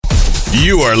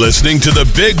You are listening to the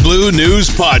Big Blue News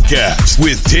Podcast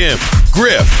with Tim,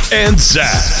 Griff, and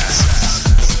Zack.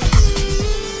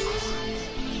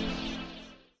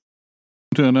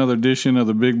 To another edition of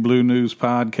the Big Blue News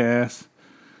Podcast,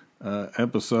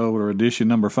 episode or edition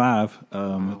number 5.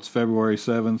 It's February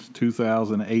 7th,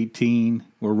 2018.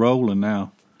 We're rolling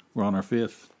now. We're on our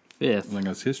fifth. I think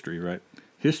that's history, right?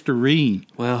 History.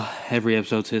 Well, every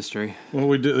episode's history. Well,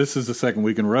 we do. This is the second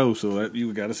week in a row, so that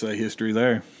you got to say history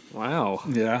there. Wow.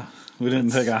 Yeah, we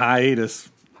didn't take a hiatus.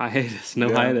 Hiatus.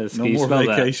 No hiatus. No Can you more spell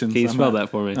vacations. That? Can you spell that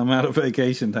for me? I'm out of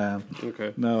vacation time.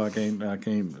 Okay. No, I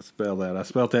can't spell that. I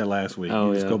spelled that last week.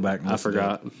 Oh, Just go back and I listen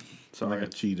forgot. to it. Sorry. I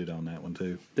got cheated on that one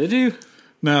too. Did you?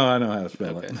 No, I know how to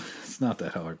spell Okay. it. It's not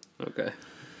that hard. Okay.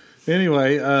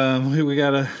 Anyway, we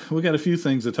got a few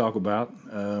things to talk about.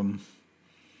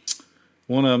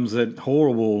 One of them's that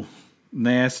horrible,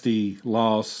 nasty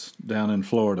loss down in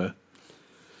Florida.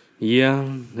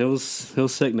 Yeah, it was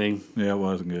sickening. Yeah, it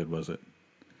wasn't good, was it?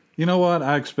 You know what?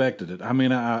 I expected it. I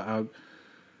mean, I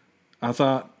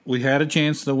thought we had a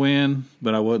chance to win,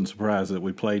 but I wasn't surprised that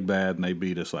we played bad and they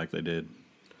beat us like they did.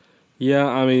 Yeah,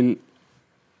 I mean,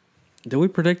 did we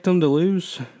predict them to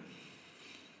lose?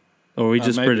 Or we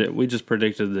just predicted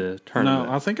the tournament?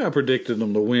 No, I think I predicted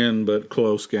them to win, but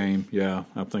close game. Yeah,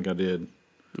 I think I did.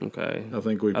 Okay. I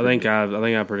think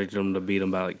I predicted them to beat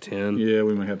them by like 10. Yeah,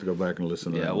 we may have to go back and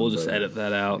listen to that. Yeah, we'll just edit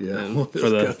that out we'll for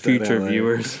the future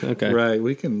viewers. Okay. Right,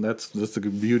 we can. That's the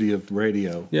beauty of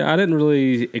radio. Yeah, I didn't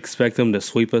really expect them to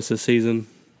sweep us this season.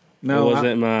 No, it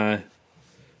wasn't my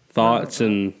thoughts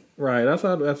and right. I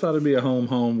thought it'd be a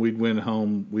home. We'd win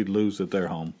home. We'd lose at their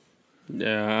home.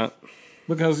 Yeah.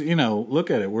 Because look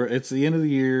at it. It's the end of the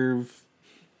year,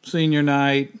 senior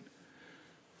night,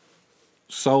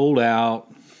 sold out.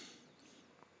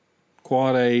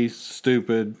 Quad A,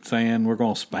 stupid, saying we're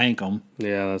going to spank them.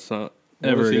 Yeah, that's not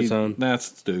ever a good sign. That's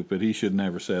stupid. He should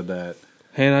never said that.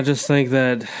 And I just think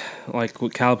that, like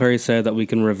what Calipari said, that we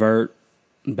can revert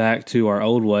back to our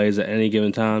old ways at any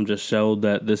given time just showed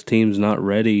that this team's not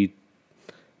ready.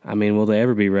 I mean, will they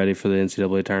ever be ready for the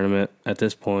NCAA tournament at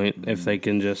this point if they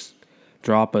can just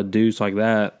drop a deuce like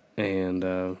that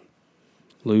and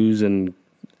lose and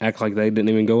act like they didn't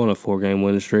even go on a 4-game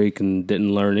winning streak and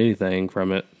didn't learn anything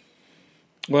from it?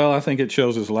 Well, I think it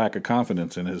shows his lack of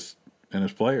confidence in his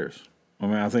players. I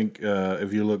mean, I think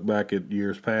if you look back at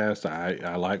years past,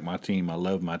 I like my team. I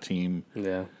love my team.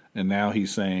 Yeah. And now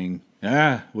he's saying,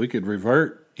 we could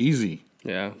revert easy.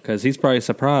 Yeah, because he's probably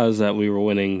surprised that we were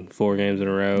winning 4 games in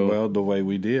a row. Well, the way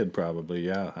we did, probably,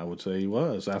 yeah. I would say he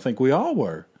was. I think we all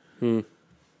were.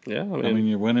 Yeah, I mean,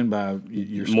 you're winning by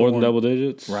you're more scoring, than double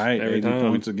digits, right? Every 80 time.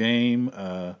 points a game,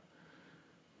 and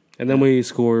then we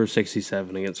score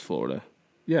 67 against Florida.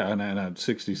 Yeah, and at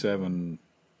 67,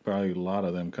 probably a lot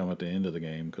of them come at the end of the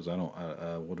game because I don't.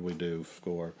 What do we do?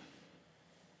 Score?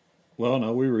 Well,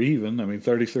 no, we were even. I mean,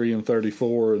 33 and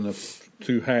 34 in the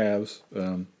 2 halves.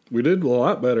 We did a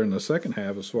lot better in the second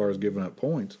half as far as giving up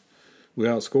points. We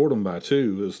outscored them by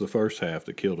 2. It was the first half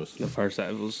that killed us. The first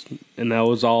half and that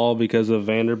was all because of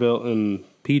Vanderbilt and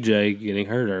PJ getting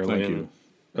hurt early. Thank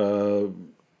you.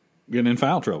 Getting in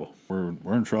foul trouble. We're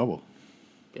in trouble.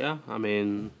 Yeah, I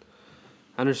mean,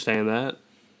 I understand that.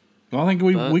 Well, I think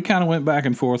we kind of went back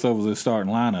and forth over the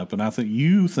starting lineup, and I think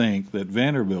you think that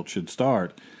Vanderbilt should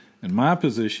start, and my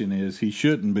position is he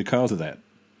shouldn't because of that.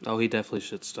 Oh, he definitely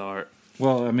should start.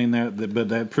 Well, I mean, but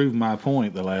that proved my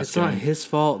point the last game. It's not his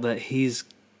fault that he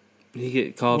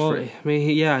get called for. I mean,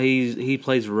 he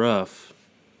plays rough,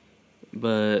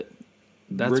 but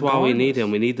that's why we need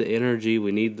him. We need the energy.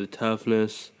 We need the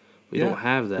toughness. We don't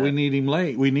have that. We need him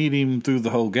late. We need him through the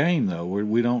whole game, though.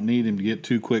 We don't need him to get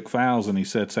 2 quick fouls and he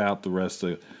sets out the rest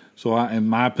of it. So, and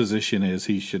my position is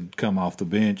he should come off the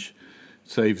bench,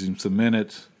 saves him some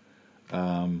minutes,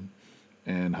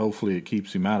 and hopefully it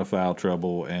keeps him out of foul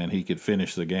trouble and he could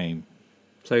finish the game.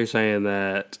 So you're saying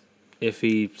that if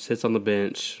he sits on the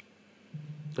bench,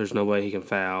 there's no way he can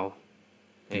foul?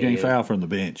 He can't foul from the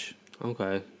bench.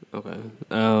 Okay.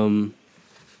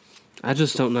 I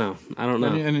just don't know. I don't know.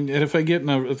 And if they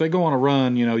go on a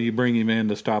run, you bring him in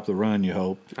to stop the run. You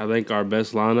hope. I think our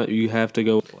best lineup, you have to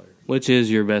go. Which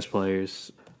is your best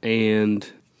players, and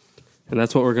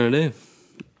that's what we're going to do.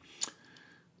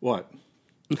 What?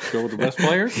 Go with the best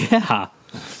players?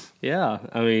 Yeah.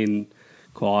 I mean,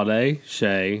 Quad A,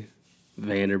 Shea,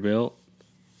 Vanderbilt,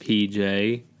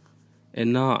 PJ,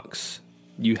 and Knox.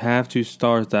 You have to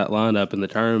start that lineup in the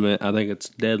tournament. I think it's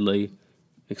deadly.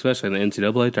 Especially in the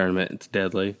NCAA tournament, it's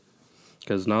deadly.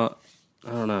 Because I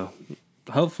don't know.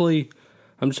 Hopefully,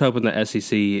 I'm just hoping the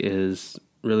SEC is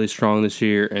really strong this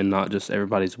year and not just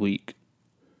everybody's weak.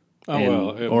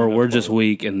 or we're just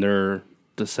weak and they're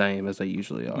the same as they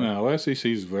usually are. No, SEC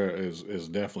is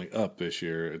definitely up this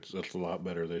year. It's a lot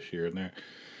better this year, and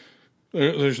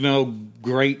there's no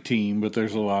great team, but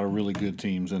there's a lot of really good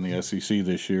teams in the SEC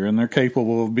this year, and they're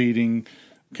capable of beating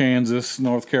Kansas,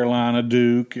 North Carolina,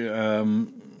 Duke,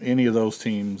 any of those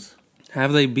teams.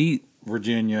 Have they beat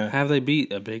Virginia? Have they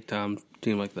beat a big time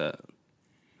team like that?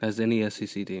 As any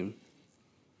SEC team?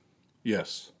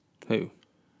 Yes. Who?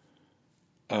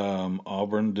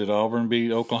 Auburn. Did Auburn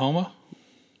beat Oklahoma?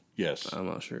 Yes. I'm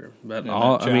not sure, but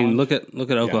look at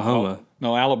Oklahoma.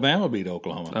 No, Alabama beat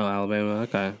Oklahoma. Oh, Alabama.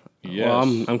 Okay. Yes. Well,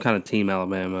 I'm kind of team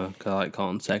Alabama because I like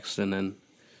Colin Sexton and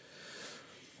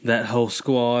that whole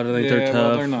squad. I think they're tough.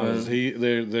 Well, they're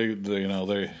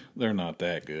not. They're not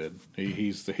that good.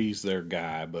 He's their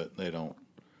guy, but they don't.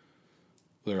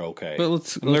 They're okay.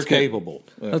 But they're capable.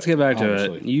 Let's get back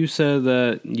to it. You said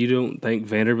that you don't think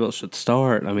Vanderbilt should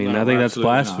start. I mean, I think that's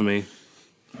blasphemy.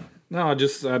 No,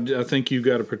 I think you've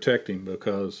got to protect him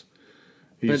because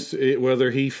whether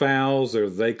he fouls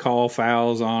or they call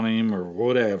fouls on him or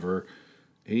whatever,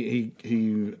 you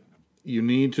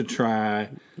need to try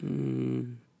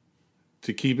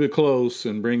to keep it close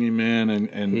and bring him in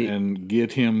and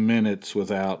get him minutes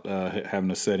without having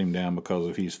to set him down because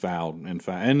if he's fouled and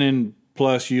then.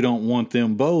 Plus, you don't want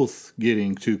them both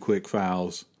getting 2 quick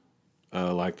fouls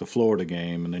like the Florida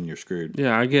game, and then you're screwed.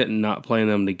 Yeah, I get not playing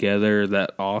them together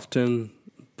that often,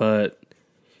 but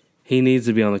he needs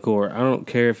to be on the court. I don't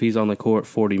care if he's on the court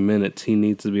 40 minutes. He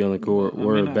needs to be on the court.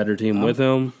 We're a better team with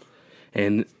him,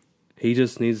 and he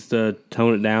just needs to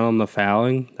tone it down on the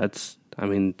fouling.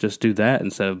 Just do that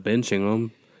instead of benching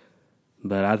him.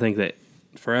 But I think that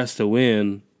for us to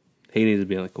win, he needs to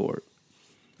be on the court.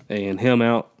 And him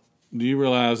out. Do you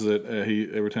realize that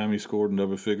every time he scored in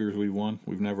double figures, we won?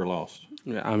 We've never lost.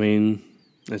 Yeah,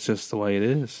 it's just the way it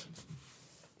is.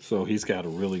 So he's got to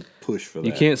really push for that.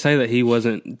 You can't say that he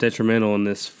wasn't detrimental in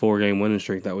this 4-game winning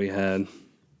streak that we had.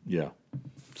 Yeah.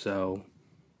 So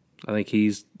I think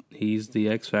he's the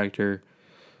X factor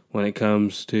when it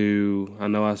comes to. I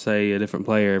know I say a different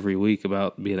player every week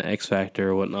about being an X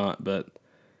factor or whatnot, but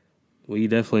we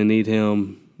definitely need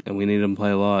him. And we need him to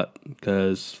play a lot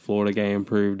because Florida game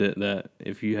proved it that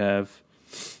if you have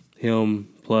him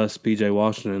plus P.J.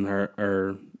 Washington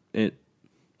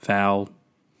foul,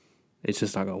 it's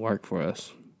just not going to work for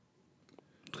us.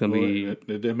 It's going to be.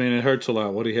 It hurts a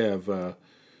lot. What do you have?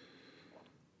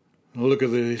 Look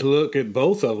at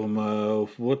both of them.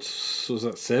 Was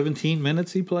that 17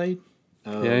 minutes he played?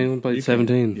 He only played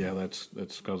 17. Yeah, that's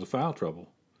because of foul trouble.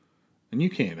 And you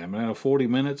can't. Out of 40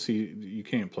 minutes, you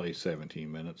can't play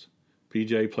 17 minutes.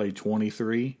 PJ played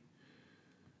 23.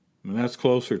 That's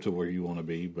closer to where you want to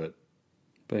be, but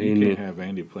you can't have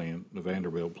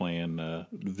Vanderbilt playing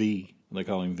V. They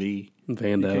call him V.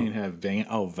 Vando. You can't have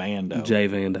Vando. Jay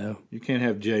Vando. You can't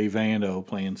have Jay Vando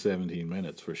playing 17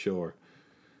 minutes for sure.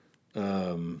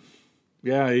 I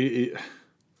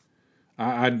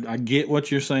get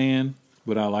what you're saying,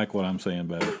 but I like what I'm saying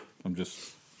better. I'm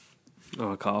just.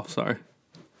 Oh, cough. Sorry.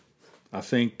 I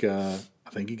think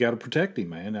you got to protect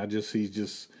him, man.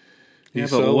 He's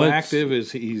so active.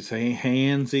 He's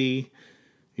handsy.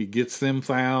 He gets them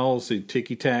fouls. He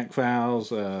ticky-tack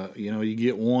fouls. You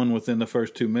get one within the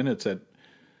first 2 minutes that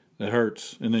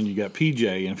hurts, and then you got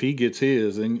PJ. And if he gets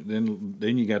his, then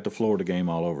you got the Florida game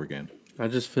all over again. I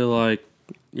just feel like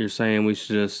you're saying we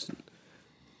should just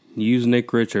use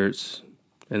Nick Richards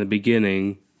in the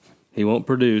beginning. He won't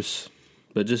produce.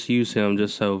 But just use him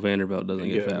just so Vanderbilt doesn't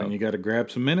get fouled. And you got to grab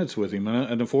some minutes with him.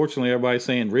 And unfortunately, everybody's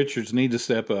saying Richards needs to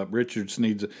step up.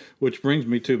 Which brings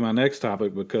me to my next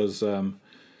topic because all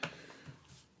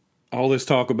this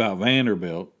talk about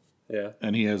Vanderbilt,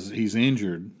 and he's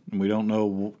injured, and we don't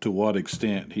know to what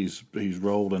extent he's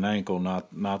rolled an ankle,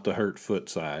 not the hurt foot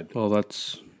side. Well,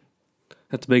 that's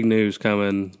big news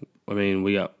coming.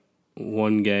 We got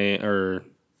one day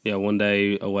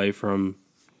away from.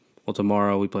 Well,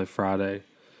 tomorrow we play Friday,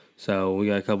 so we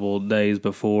got a couple of days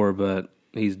before, but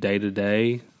he's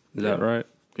day-to-day. Is that right?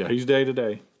 Yeah, he's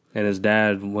day-to-day. And his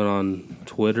dad went on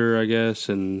Twitter, I guess,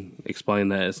 and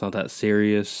explained that it's not that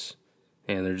serious,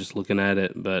 and they're just looking at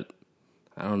it. But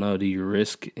I don't know. Do you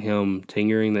risk him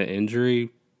tinkering the injury?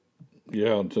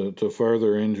 Yeah, to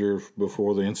further injure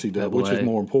before the NCAA, which is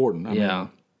more important.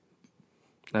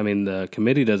 I mean, the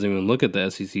committee doesn't even look at the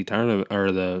SEC tournament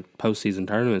or the postseason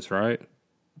tournaments, right?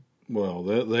 Well,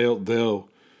 they'll.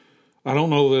 I don't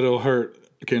know that it'll hurt.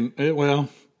 I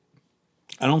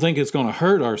don't think it's going to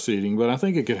hurt our seeding, but I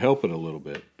think it could help it a little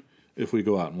bit if we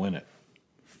go out and win it.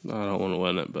 I don't want to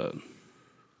win it, but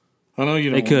I know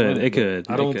you don't. It could.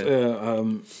 I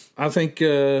don't. I think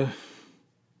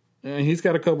And he's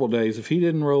got a couple of days. If he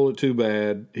didn't roll it too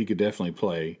bad, he could definitely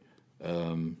play.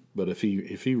 But if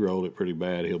he rolled it pretty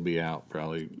bad, he'll be out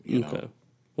probably. You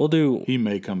know, he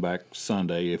may come back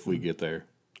Sunday if we get there.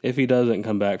 If he doesn't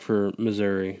come back for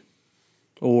Missouri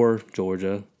or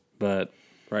Georgia, but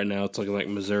right now it's looking like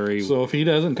Missouri. So if he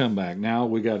doesn't come back, now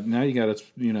you got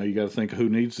to think who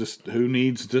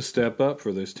needs to step up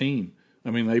for this team.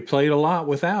 I mean, they played a lot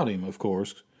without him, of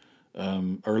course,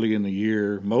 early in the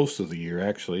year, most of the year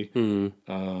actually.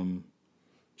 Mm-hmm.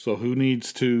 So who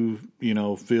needs to,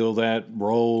 fill that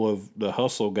role of the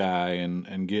hustle guy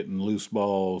and getting loose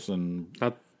balls? And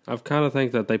I've kind of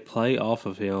think that they play off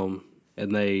of him,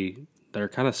 and they're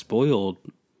kind of spoiled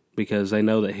because they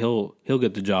know that he'll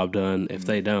get the job done if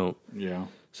they don't. Yeah.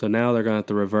 So now they're going to have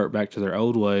to revert back to their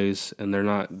old ways, and they're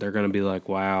going to be like,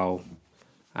 wow,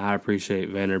 I appreciate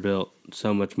Vanderbilt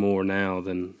so much more now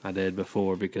than I did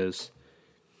before because,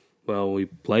 well, we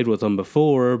played with him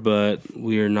before, but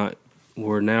we're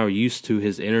now used to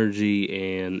his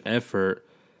energy and effort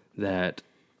that,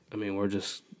 I mean,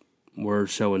 we're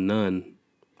showing none.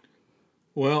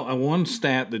 Well, one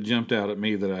stat that jumped out at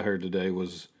me that I heard today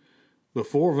was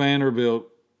before Vanderbilt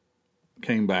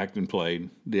came back and played,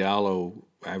 Diallo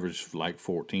averaged like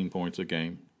 14 points a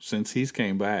game. Since he's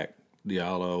came back,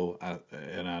 Diallo,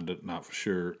 I'm not for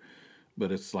sure,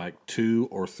 but it's like 2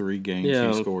 or 3 games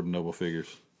he scored in double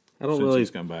figures.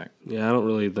 He's come back. Yeah, I don't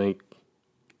really think.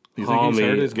 You think he's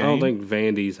hurt his game? I don't think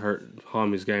Vandy's hurt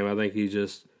Hami's game. I think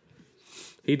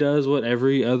he does what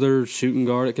every other shooting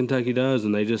guard at Kentucky does,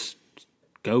 and they just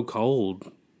go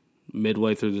cold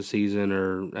midway through the season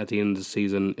or at the end of the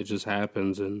season. It just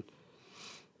happens, and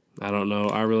I don't know.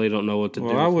 I really don't know what to do.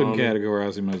 Well, I wouldn't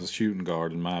categorize him as a shooting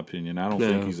guard, in my opinion. I don't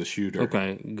think he's a shooter.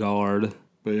 Okay, guard.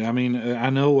 But, I mean, I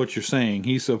know what you're saying.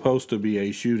 He's supposed to be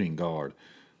a shooting guard,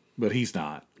 but he's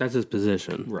not. That's his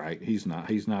position. Right, he's not.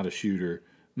 He's not a shooter.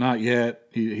 Not yet.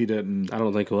 He doesn't. I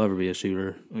don't think he'll ever be a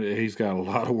shooter. He's got a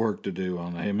lot of work to do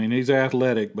on that. I mean, he's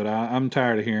athletic, but I'm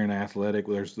tired of hearing athletic.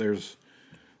 There's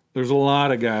a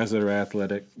lot of guys that are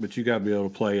athletic, but you got to be able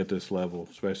to play at this level,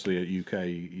 especially at UK.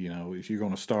 If you're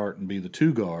going to start and be the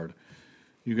 2 guard,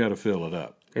 you got to fill it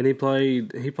up. And he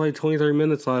played 23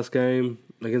 minutes last game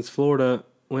against Florida.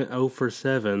 Went 0 for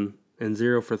 7 and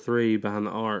 0 for 3 behind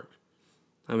the arc.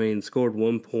 I mean, scored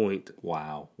 1 point.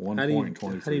 Wow, 1 point in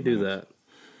 23 How do you do that?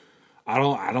 I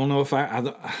don't know if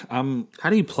I'm. How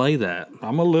do you play that?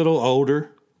 I'm a little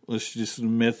older. Let's just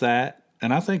admit that,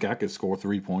 and I think I could score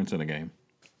 3 points in a game.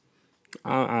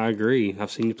 I agree.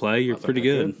 I've seen you play. You're pretty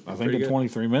good. I think in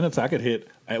 23 minutes I could hit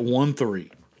at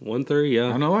 1-3. 1-3,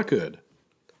 yeah. I know I could.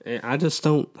 I just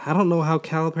don't. I don't know how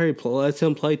Calipari lets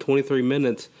him play 23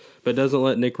 minutes, but doesn't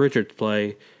let Nick Richards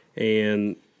play.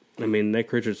 And I mean,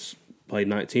 Nick Richards played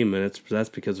 19 minutes, but that's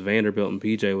because Vanderbilt and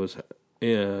PJ was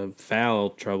foul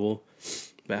trouble.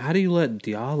 But how do you let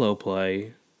Diallo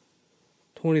play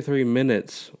 23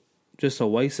 minutes? Just a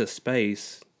waste of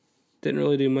space. Didn't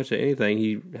really do much of anything.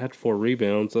 He had 4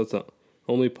 rebounds. That's the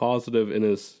only positive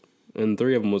and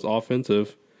 3 of them was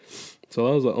offensive. So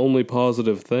that was the only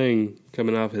positive thing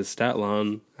coming out of his stat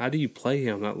line. How do you play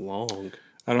him that long?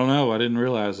 I don't know. I didn't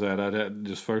realize that.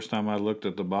 Just first time I looked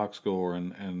at the box score,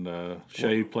 and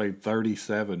Shea played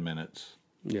 37 minutes.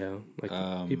 Yeah,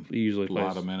 he usually plays a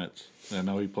lot of minutes. I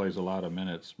know he plays a lot of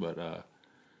minutes, but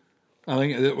I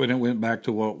think when it went back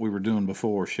to what we were doing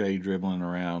before, Shea dribbling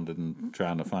around and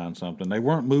trying to find something. They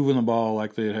weren't moving the ball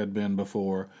like they had been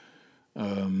before.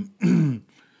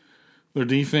 Their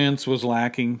defense was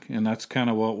lacking, and that's kind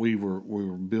of what we were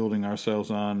building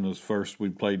ourselves on. Was first we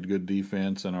played good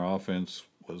defense, and our offense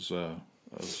was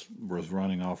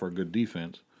running off our good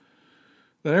defense.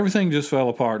 But everything just fell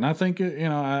apart, and I think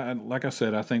like I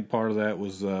said, I think part of that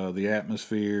was the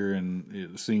atmosphere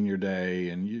and senior day,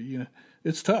 and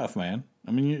it's tough, man.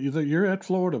 I mean, you're at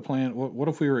Florida playing. What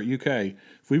if we were at UK?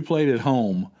 If we played at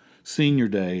home, senior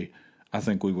day, I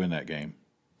think we win that game.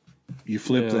 You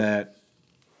flip that.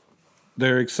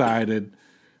 They're excited.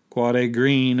 Quade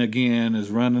Green, again,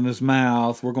 is running his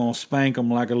mouth. We're going to spank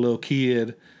them like a little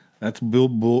kid. That's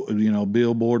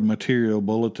billboard material,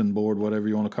 bulletin board, whatever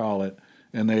you want to call it.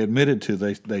 And they admitted to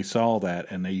they saw that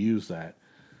and they used that.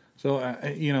 So,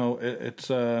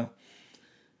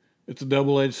 it's a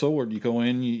double-edged sword. You go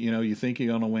in, you think you're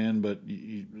going to win, but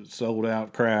you sold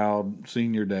out crowd,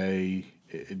 senior day.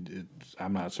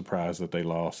 I'm not surprised that they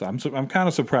lost. I'm kind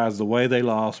of surprised the way they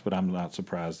lost, but I'm not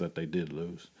surprised that they did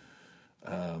lose.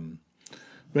 But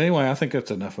anyway, I think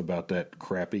that's enough about that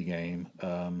crappy game.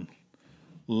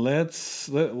 Let's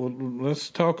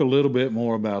talk a little bit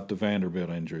more about the Vanderbilt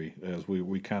injury, as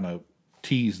we kind of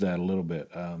teased that a little bit.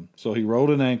 So he rolled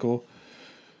an ankle.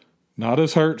 Not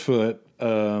his hurt foot.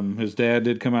 His dad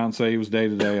did come out and say he was day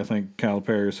to day. I think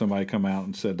Calipari or somebody come out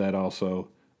and said that also.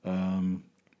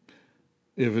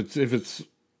 If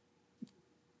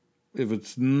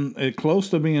it's close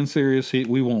to being serious,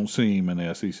 we won't see him in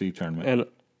the SEC tournament. And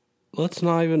let's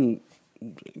not even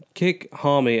kick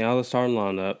Hami out of the starting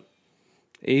lineup.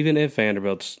 Even if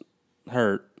Vanderbilt's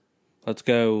hurt, let's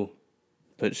go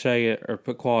put Shea or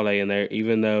put Quade in there.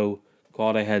 Even though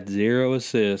Quade had 0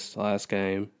 assists last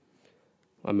game.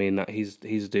 I mean, he's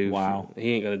due. Wow.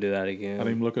 He ain't gonna do that again. I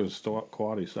didn't even look at his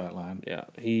Quade stat line. Yeah,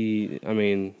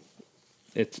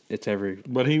 it's every.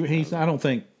 But he's. I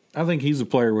think he's a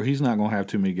player where he's not going to have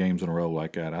too many games in a row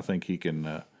like that. I think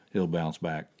he'll bounce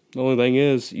back. The only thing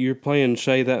is, you're playing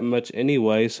Shea that much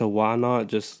anyway, so why not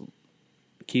just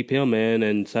keep him in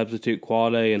and substitute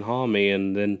Quade and Hami,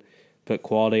 and then put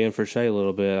Quade in for Shea a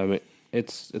little bit? I mean,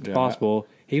 it's possible.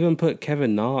 Even put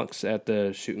Kevin Knox at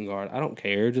the shooting guard. I don't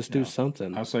care. Just do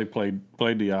something. I say play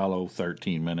Diallo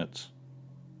 13 minutes.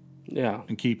 Yeah,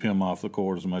 and keep him off the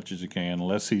court as much as you can,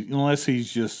 unless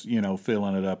he's just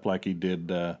filling it up like he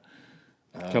did a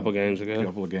couple of games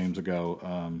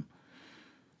ago,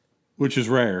 which is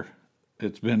rare.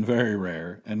 It's been very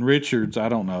rare. And Richards, I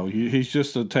don't know. He's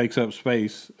just takes up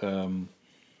space.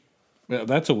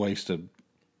 That's a waste of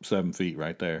 7 feet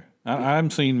right there. I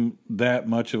haven't seen that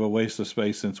much of a waste of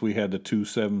space since we had the 2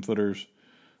 7-footers.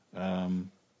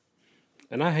 And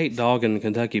I hate dogging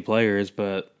Kentucky players,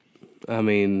 but I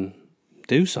mean,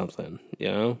 do something.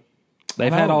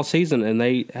 They've had all season and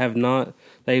they have not.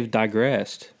 They've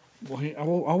digressed.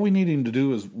 Well, all we need him to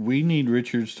do is we need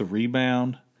Richards to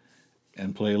rebound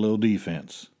and play a little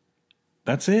defense.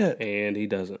 That's it. And he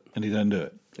doesn't. And he doesn't do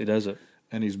it. He doesn't.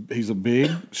 And he's a big,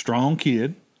 strong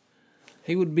kid.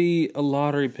 He would be a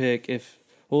lottery pick if.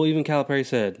 Well, even Calipari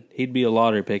said he'd be a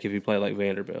lottery pick if he played like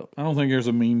Vanderbilt. I don't think there's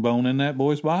a mean bone in that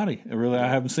boy's body. I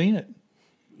haven't seen it.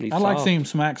 I'd like to see him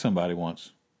smack somebody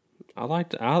once. I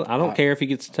don't care if he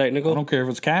gets technical. I don't care if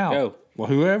it's Cal. Go. Well,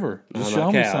 whoever. Just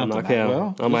show me something. I'm not Cal.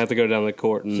 Well, I might have to go down the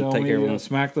court and take care of him.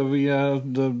 Smack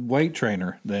the weight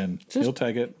trainer. Then he'll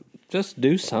take it. Just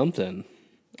do something.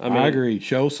 I agree.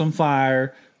 Show some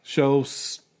fire. Show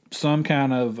some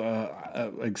kind of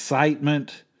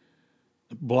excitement.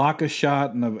 Block a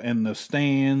shot in the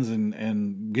stands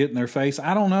and get in their face.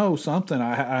 I don't know, something.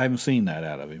 I haven't seen that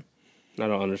out of him. I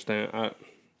don't understand.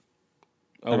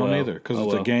 I don't either, because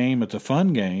it's a game. It's a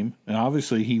fun game, and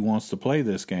obviously he wants to play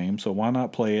this game. So why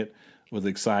not play it with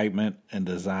excitement and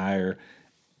desire,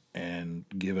 and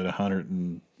give it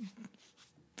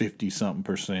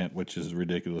 150-something%, which is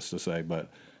ridiculous to say,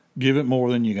 but give it more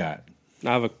than you got.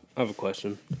 I have a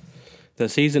question. The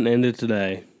season ended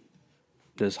today.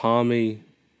 Does Hami,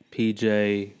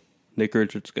 PJ, Nick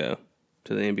Richards go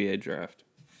to the NBA draft?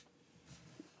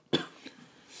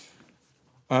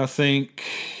 I think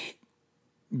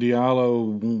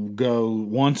Diallo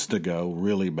wants to go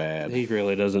really bad. He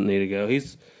really doesn't need to go. He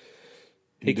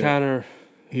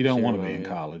don't want to be in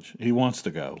college. He wants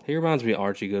to go. He reminds me of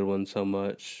Archie Goodwin so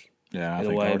much. Yeah,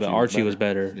 in a way, but Archie was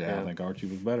better. Yeah, I think Archie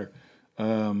was better.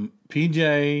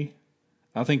 PJ,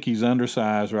 I think he's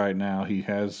undersized right now. He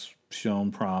has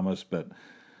shown promise, but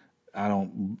I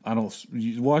don't.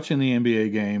 Watching the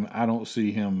NBA game, I don't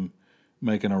see him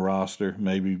making a roster.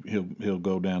 Maybe he'll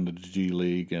go down to the G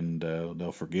League and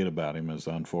they'll forget about him. As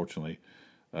unfortunately,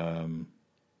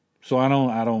 so I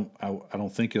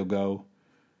don't think he'll go.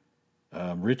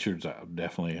 Richards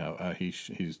definitely he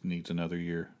needs another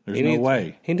year. There's no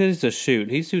way he needs to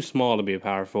shoot. He's too small to be a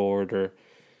power forward. Or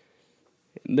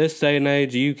in this day and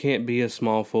age, you can't be a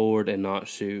small forward and not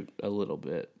shoot a little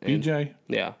bit. And, PJ,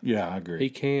 yeah, I agree. He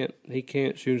can't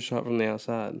shoot a shot from the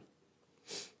outside.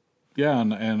 Yeah,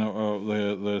 and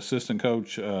the assistant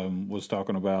coach was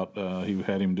talking about he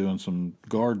had him doing some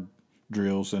guard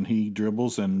drills, and he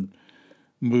dribbles and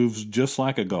moves just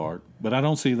like a guard. But I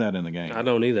don't see that in the game. I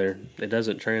don't either. It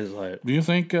doesn't translate. Do you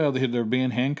think they're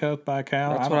being handcuffed by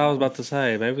Cal? That's what I was about to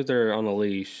say. Maybe they're on a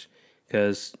leash,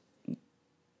 because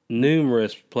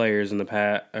numerous players in the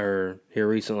past or here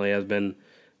recently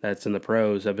that's in the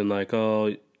pros have been like, oh,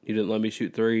 you didn't let me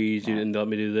shoot threes, you didn't let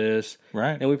me do this,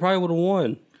 right? And we probably would have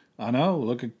won. I know.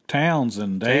 Look at Towns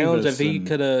and Davis. If he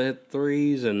could have hit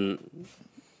threes, and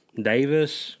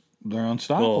Davis, they're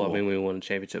unstoppable. Well, I mean, we won a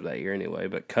championship that year anyway.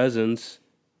 But Cousins,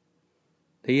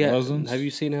 have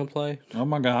you seen him play? Oh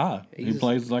my God, he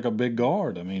plays like a big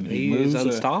guard. I mean, he's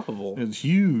unstoppable. It's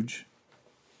huge.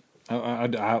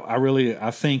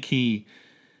 I think he's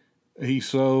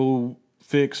so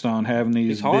fixed on having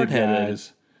these big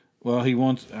guys. Well,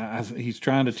 he's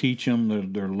trying to teach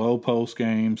them their low post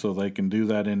game so they can do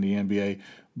that in the NBA.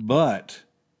 But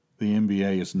the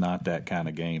NBA is not that kind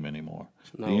of game anymore.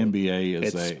 No, the NBA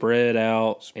is spread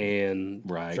out and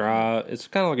right. drive. It's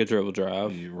kind of like a dribble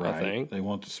drive, right. I think. They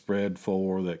want the spread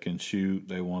four that can shoot.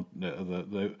 They want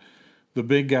the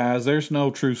big guys. There's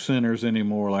no true centers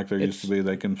anymore like there used to be.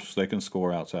 They can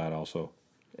score outside also.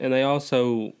 And they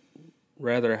also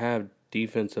rather have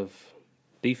defensive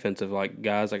like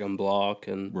guys that can block,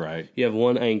 and right. You have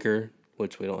one anchor,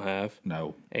 which we don't have.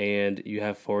 No. And you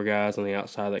have four guys on the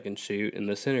outside that can shoot, and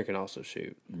the center can also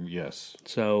shoot. Yes.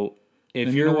 So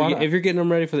if you're getting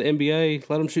them ready for the NBA,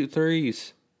 let them shoot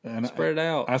threes. And spread it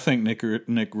out. I think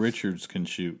Nick Richards can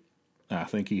shoot. I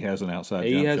think he has an outside.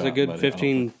 He jump has shot, a good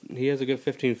 15. He has a good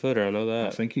 15-footer. I know that. I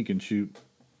think he can shoot,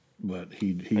 but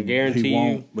I guarantee he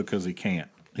won't because he can't.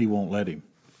 He won't let him.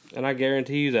 And I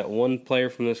guarantee you that one player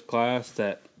from this class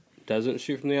that doesn't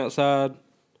shoot from the outside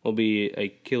will be a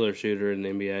killer shooter in the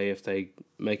NBA if they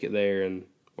make it there and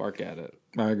work at it.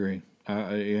 I agree.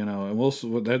 And we'll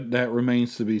that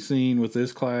remains to be seen with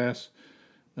this class.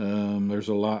 There's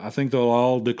a lot. I think they'll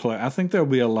all declare. I think there'll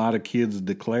be a lot of kids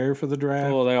declare for the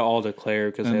draft. Well, they'll all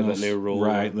declare because they have that new rule.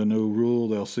 Right, the new rule.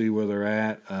 They'll see where they're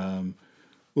at.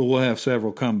 We'll have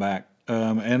several come back.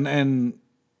 Everything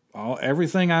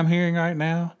I'm hearing right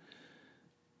now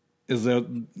is that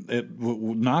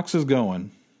Knox is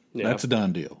going. Yeah. That's a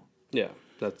done deal. Yeah,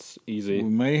 that's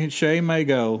easy. Shea may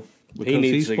go because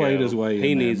he's played his way in there.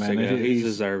 He needs to go. He's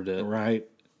deserved it. Right.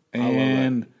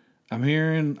 And I'm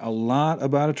hearing a lot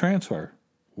about a transfer.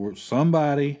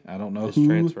 Somebody, I don't know who.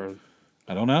 Transferring.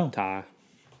 I don't know. Ty.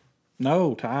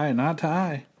 No, not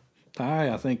Ty.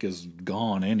 Ty, I think, is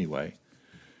gone anyway.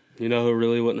 You know who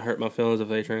really wouldn't hurt my feelings if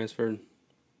they transferred?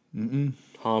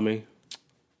 Homie.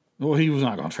 Well, he was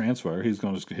not going to transfer.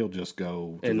 He'll just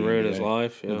go and ruin his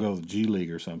life. Yeah. He'll go to the G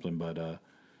League or something. But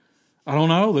I don't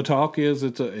know. The talk is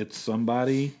it's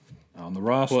somebody on the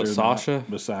roster. What, Sasha?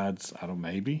 Besides,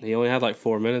 maybe he only had like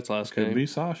 4 minutes last game. Could be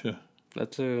Sasha.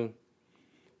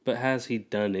 But has he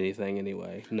done anything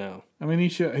anyway? No. I mean,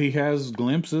 he has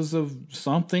glimpses of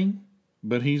something,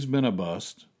 but he's been a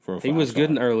bust for a 5-star. He was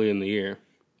good early in the year.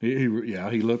 He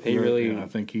looked. He really. I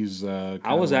think he's.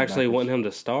 I was actually wanting him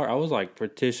to start. I was like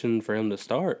petitioning for him to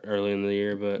start early in the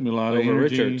year, but a lot of over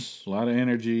energy. Richards. A lot of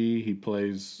energy. He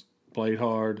played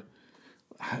hard.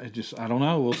 I don't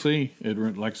know. We'll see.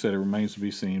 Like I said, it remains to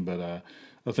be seen. But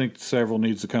I think several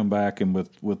needs to come back, and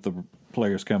with the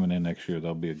players coming in next year,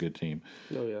 they'll be a good team.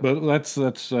 Oh yeah. But let's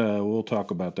we'll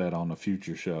talk about that on a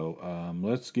future show.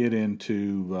 Let's get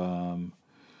into.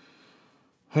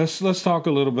 Let's talk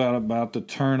a little bit about the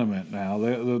tournament now.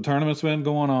 The tournament's been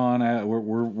going on.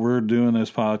 We're doing this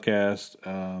podcast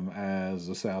as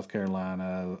the South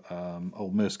Carolina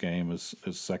Ole Miss game is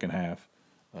second half.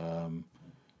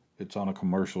 It's on a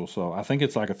commercial, so I think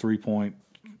it's like a 3-point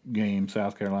game.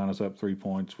 South Carolina's up 3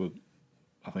 points with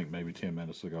I think maybe 10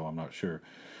 minutes to go. I'm not sure.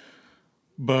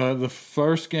 But the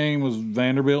first game was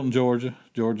Vanderbilt and Georgia.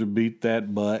 Georgia beat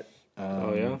that butt.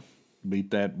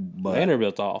 Beat that butt.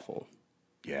 Vanderbilt's awful.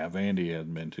 Yeah, Vandy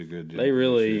hasn't been too good. They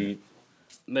really.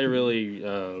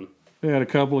 They had a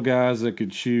couple of guys that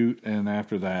could shoot, and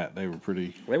after that, they were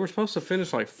pretty. They were supposed to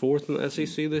finish like 4th in the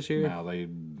SEC this year. Now they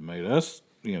made us.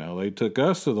 They took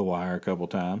us to the wire a couple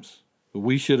times. But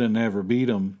we should have never beat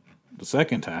them the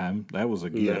second time. That was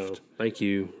a gift. No, thank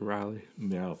you, Riley.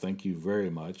 Yeah, thank you very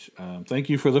much. Thank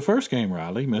you for the first game,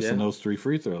 Riley, missing those 3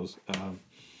 free throws.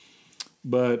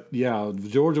 But yeah,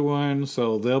 Georgia won,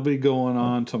 so they'll be going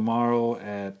on tomorrow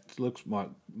at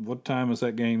what time is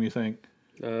that game? You think?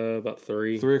 About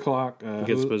 3. 3 o'clock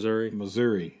against Missouri.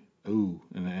 Missouri. Ooh,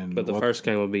 but the first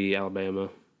game will be Alabama.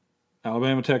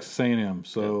 Alabama, Texas A&M.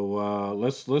 So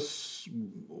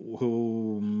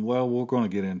we're going to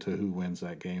get into who wins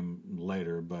that game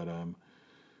later. But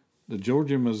the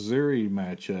Georgia-Missouri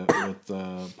matchup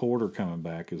with Porter coming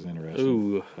back is interesting.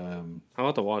 Ooh, I'll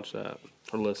have to watch that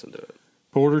or listen to it.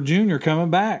 Porter Jr. coming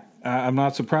back. I'm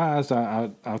not surprised. I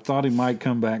thought he might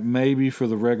come back maybe for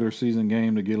the regular season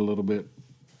game to get a little bit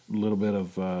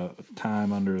of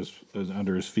time under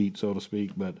his feet, so to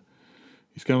speak. But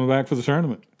he's coming back for the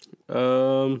tournament.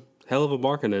 Hell of a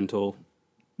marketing tool.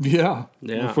 Yeah.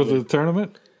 For the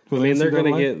tournament. They're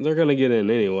gonna get in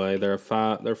anyway. They're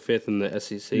 5th in the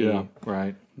SEC. Yeah,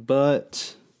 right.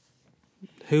 But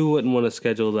who wouldn't want to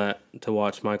schedule that to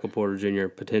watch Michael Porter Jr.,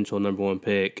 potential number 1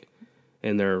 pick,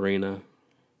 in their arena?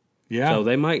 Yeah. So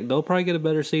they'll probably get a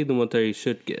better seed than what they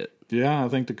should get. Yeah, I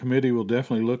think the committee will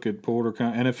definitely look at Porter,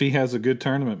 and if he has a good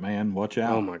tournament, man, watch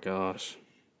out. Oh my gosh.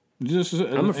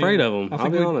 I'm afraid of him.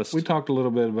 I'll be honest. We talked a little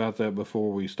bit about that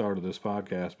before we started this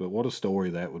podcast, but what a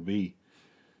story that would be.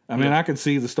 I mean, I can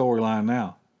see the storyline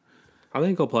now. I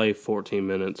think he'll play 14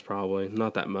 minutes probably.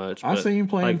 Not that much. I see him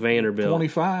playing like Vanderbilt.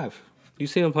 25. You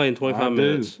see him playing 25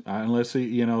 minutes? Unless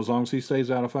he, as long as he stays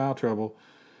out of foul trouble.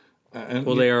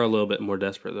 They are a little bit more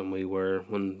desperate than we were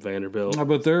when Vanderbilt.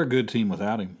 But they're a good team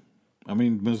without him. I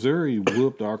mean, Missouri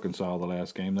whooped Arkansas the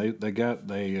last game. They're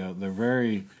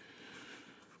very.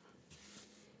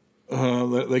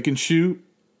 They can shoot.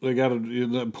 They got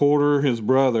Porter, his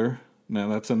brother. Now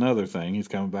that's another thing. He's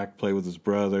coming back to play with his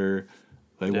brother.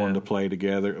 They wanted to play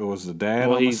together. Was the dad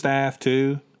on the staff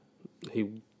too?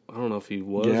 I don't know if he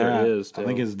was or is. Still. I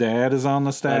think his dad is on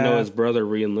the staff. I know his brother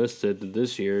re-enlisted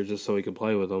this year just so he could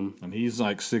play with him. And he's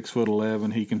like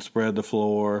 6'11". He can spread the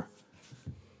floor.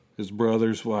 His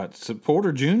brother's what? So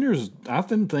Porter Jr.'s, I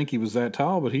didn't think he was that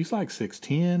tall, but he's like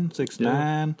 6'10", 6'9".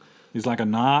 Yeah. He's like a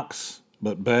Knox,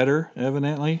 but better,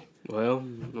 evidently. Well,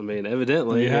 I mean,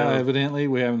 evidently. Yeah, evidently.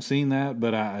 We haven't seen that,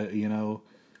 but I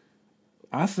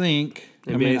think,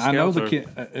 I know the kid,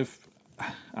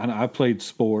 I played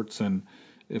sports, and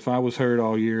if I was hurt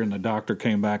all year and the doctor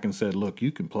came back and said, look,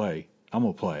 you can play, I'm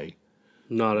going to play.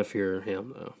 Not if you're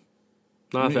him, though.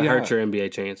 Not if it hurts your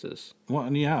NBA chances.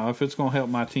 Well, yeah, if it's going to help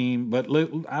my team. But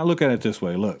I look at it this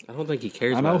way. Look. I don't think he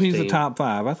cares about his he's team. a top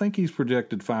 5. I think he's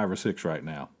projected 5 or 6 right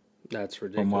now. That's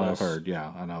ridiculous. From what I've heard,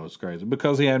 yeah. I know, it's crazy.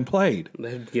 Because he hadn't played.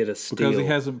 They'd get a steal. Because he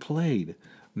hasn't played.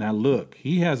 Now, look,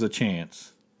 he has a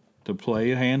chance to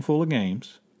play a handful of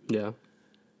games. Yeah.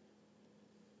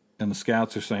 And the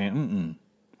scouts are saying,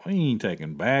 we ain't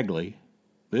taking Bagley.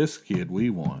 This kid we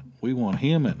want. We want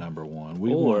him at number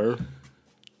 1.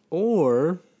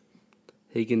 Or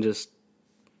he can just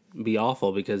be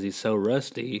awful because he's so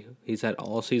rusty. He's had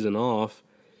all season off.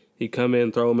 You come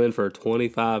in, throw him in for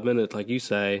 25 minutes, like you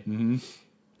say, and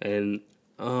he's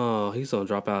going to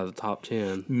drop out of the top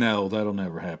 10. No, that'll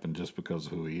never happen just because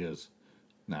of who he is.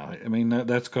 No, I mean,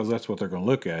 that's because that's what they're going to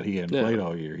look at. He hadn't played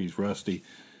all year. He's rusty.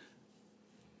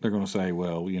 They're going to say,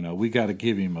 well, we got to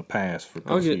give him a pass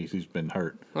because he's been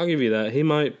hurt. I'll give you that. He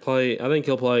might play. I think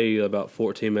he'll play about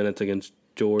 14 minutes against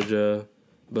Georgia,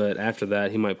 but after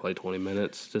that, he might play 20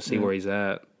 minutes to see where he's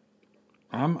at.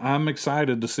 I'm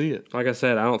excited to see it. Like I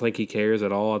said, I don't think he cares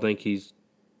at all. I think he's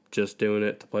just doing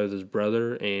it to play with his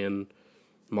brother and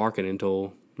marketing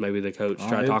tool. Maybe the coach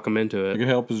tried to talk him into it. It could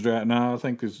help his draft. No, I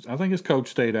think his coach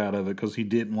stayed out of it because he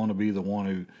didn't want to be the one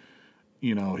who.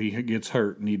 He gets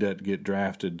hurt and he doesn't get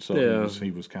drafted, so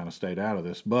he was kind of stayed out of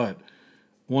this. But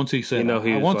once he said,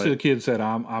 once the kid said,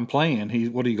 "I'm playing,"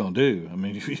 what are you going to do? I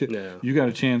mean, you got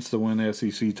a chance to win the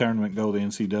SEC tournament, go to the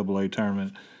NCAA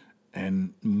tournament,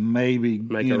 and maybe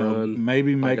make a run.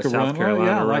 Maybe make a run.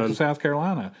 Like the South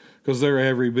Carolina, because they're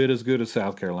every bit as good as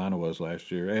South Carolina was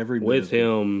last year. With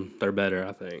him, they're better,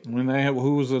 I think. When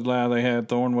who was the guy they had?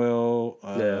 Thornwell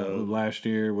last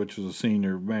year, which was a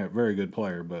senior, very good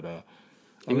player, but.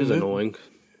 He was annoying.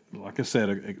 Like I said,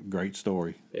 a great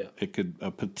story. Yeah. It could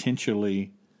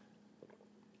potentially...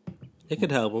 It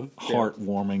could help him.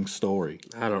 Heartwarming story.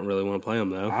 I don't really want to play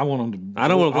him, though. I want him to... I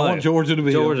don't want to play. I want Georgia to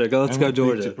beat Georgia. Let's go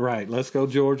Georgia. Right. Let's go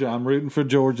Georgia. I'm rooting for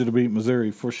Georgia to beat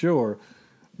Missouri for sure.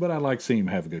 But I'd like to see him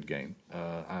have a good game.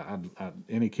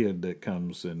 Any kid that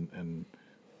comes and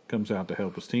comes out to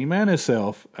help his team and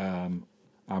himself, I'm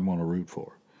going to root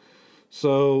for.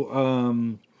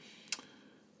 So...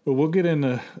 But we're going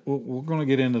to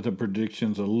get into the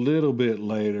predictions a little bit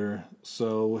later.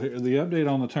 So the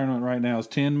update on the tournament right now is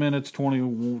 10 minutes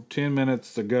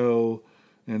to go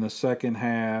in the second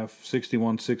half,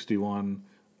 61-61,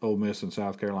 Ole Miss and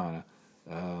South Carolina.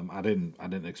 I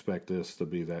didn't expect this to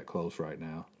be that close right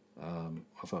now.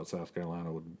 I thought South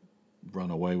Carolina would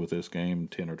run away with this game,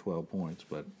 10 or 12 points,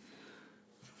 but.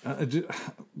 How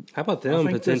about them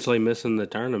potentially missing the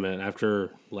tournament after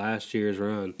last year's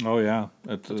run? Oh yeah,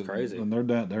 that's crazy. And they're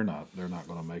done. They're not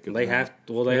going to make it. They have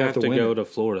to go to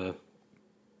Florida.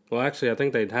 Well, actually, I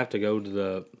think they'd have to go to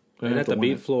the. They'd have to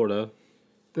beat Florida.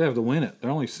 They have to win it. They're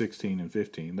only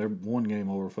 16-15. They're one game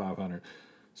over 500.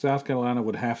 South Carolina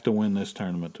would have to win this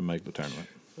tournament to make the tournament.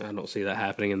 I don't see that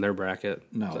happening in their bracket.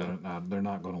 No, they're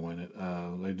not going to win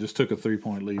it. They just took a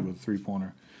 3-point lead with a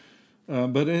 3-pointer.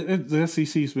 But the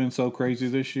SEC's been so crazy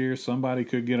this year. Somebody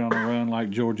could get on a run like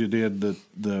Georgia did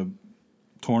the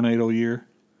tornado year.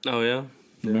 Oh, yeah?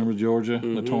 Remember Georgia?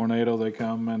 Mm-hmm. The tornado, they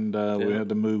come and we had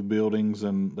to move buildings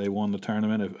and they won the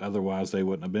tournament. Otherwise, they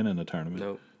wouldn't have been in the tournament.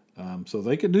 Nope. So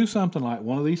they could do something like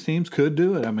one of these teams could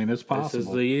do it. I mean, it's possible. This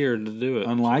is the year to do it.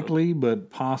 Unlikely, but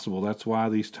possible. That's why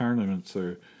these tournaments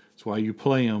that's why you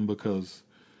play them, because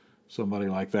somebody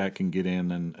like that can get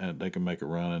in and they can make a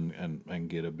run and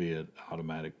get a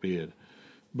automatic bid.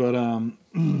 But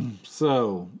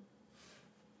so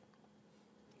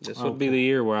This would be the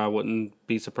year where I wouldn't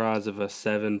be surprised if a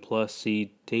 7+ seed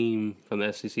team from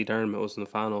the SEC tournament was in the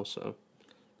finals. So,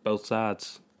 both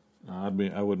sides. I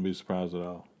wouldn't be surprised at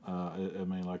all. I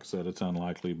mean, like I said, it's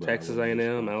unlikely. But Texas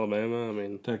A&M, Alabama. I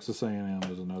mean, Texas A&M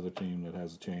is another team that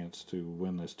has a chance to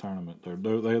win this tournament.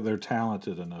 They're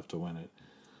talented enough to win it.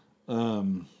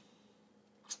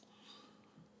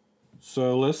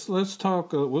 So let's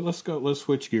talk. Let's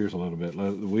switch gears a little bit.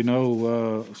 We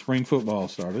know spring football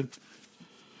started.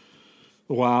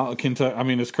 Wow, Kentucky. I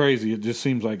mean, it's crazy. It just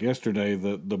seems like yesterday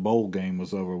the bowl game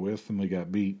was over with and we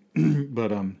got beat.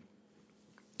 But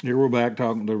here we're back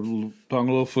talking a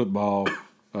little football.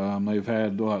 They've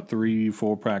had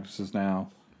 3-4 practices now.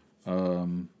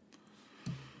 The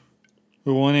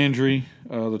one injury,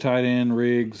 the tight end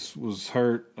Riggs was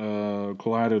hurt.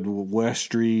 Collided with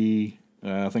Westry.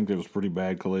 I think there was a pretty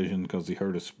bad collision because he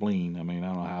hurt his spleen. I mean,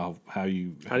 I don't know how do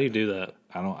you do that?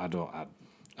 I don't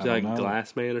Is he like know.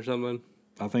 Glass man or something?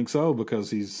 I think so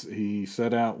because he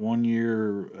set out 1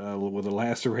 year with a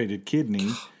lacerated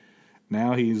kidney.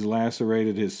 Now he's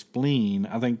lacerated his spleen.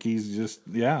 I think he's just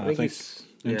I think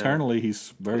internally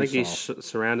he's very. I think soft. He's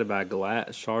surrounded by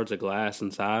shards of glass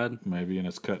inside. Maybe, and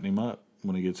it's cutting him up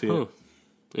when he gets hit. Huh.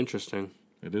 Interesting.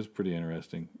 It is pretty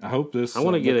interesting. I hope this. I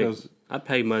want to get I'd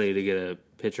pay money to get a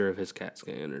picture of his CAT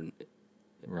scan.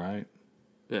 Right.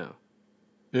 Yeah.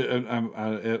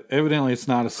 Evidently, it's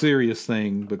not a serious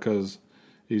thing because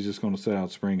he's just going to sit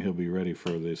out spring. He'll be ready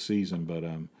for this season, but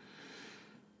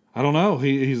I don't know.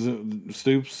 He's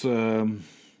Stoops.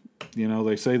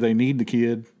 They say they need the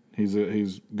kid. He's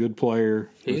a good player.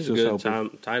 He's a good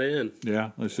tight end.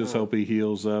 Yeah, let's just hope he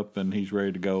heals up and he's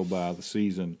ready to go by the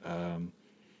season.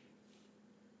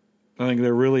 I think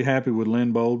they're really happy with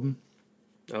Lynn Bolden.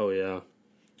 Oh yeah,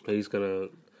 he's gonna.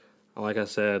 Like I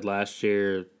said last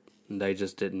year, they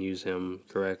just didn't use him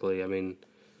correctly. I mean,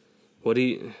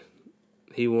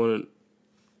 he won.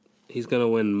 He's gonna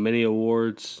win many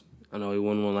awards. I know he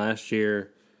won one last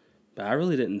year, but I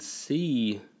really didn't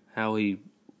see how he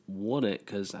won it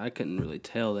because I couldn't really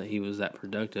tell that he was that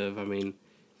productive. I mean,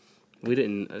 it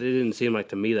didn't seem like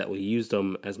to me that we used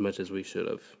him as much as we should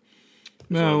have.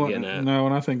 No,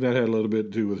 and I think that had a little bit to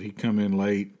do with he come in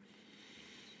late.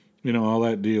 All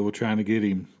that deal with trying to get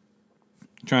him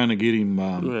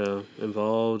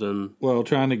involved and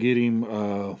trying to get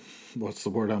him. What's the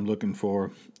word I'm looking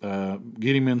for?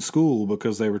 Get him in school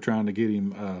because they were trying to get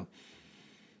him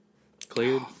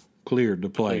cleared to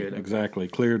play. Exactly,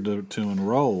 cleared to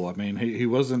enroll. I mean, he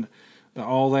wasn't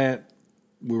all that.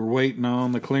 We were waiting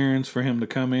on the clearance for him to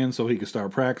come in so he could start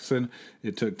practicing.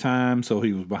 It took time, so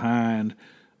he was behind.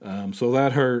 So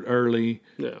that hurt early.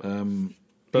 Yeah.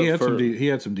 He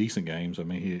had some decent games. I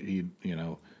mean,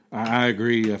 I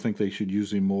agree. I think they should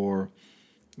use him more.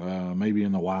 Maybe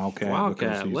in the Wildcat.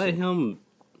 Let him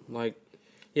tough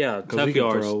he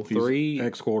yards. Throw. 3 he's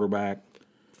ex-quarterback.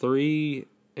 3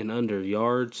 and under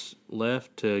yards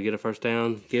left to get a first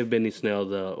down. Give Benny Snell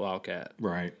the Wildcat.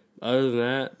 Right. Other than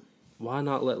that, why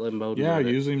not let Lynn Bowden? Yeah,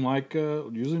 use him like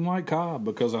Cobb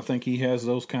because I think he has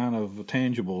those kind of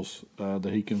tangibles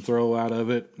that he can throw out of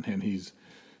it, and he's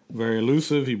very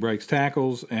elusive. He breaks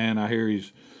tackles, and I hear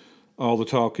all the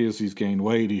talk is he's gained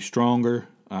weight. He's stronger.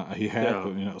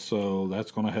 So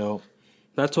that's going to help.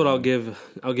 That's what I'll give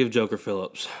Joker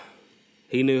Phillips.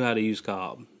 He knew how to use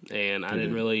Cobb, and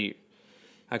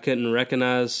I couldn't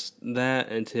recognize that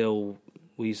until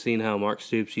we seen how Mark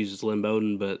Stoops uses Lynn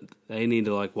Bowden, but they need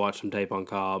to watch some tape on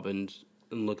Cobb and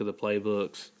look at the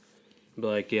playbooks. Be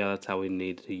like, yeah, that's how we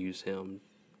need to use him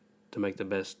to make the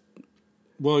best.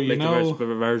 Well, the best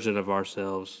version of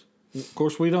ourselves. Of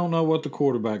course, we don't know what the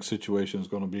quarterback situation is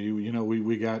going to be.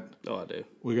 We got. Oh, I do.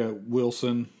 We got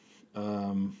Wilson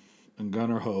and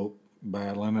Gunnar Hope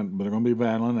battling, but they're going to be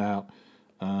battling out.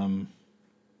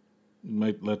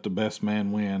 Let the best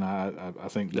man win. I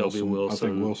think Wilson. I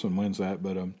think Wilson wins that.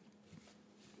 But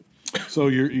so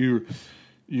you're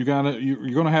going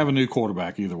to have a new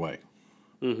quarterback either way.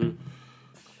 Mm-hmm.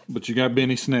 But you got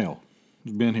Benny Snell.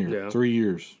 He's been here 3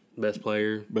 years. Best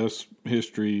player. Best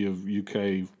history of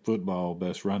UK football,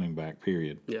 best running back,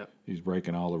 period. Yeah. He's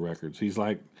breaking all the records. He's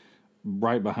right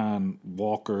behind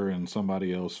Walker and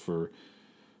somebody else for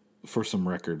some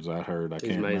records I heard. I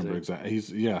can't remember exactly.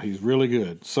 He's really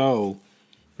good. So,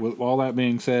 with all that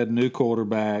being said, new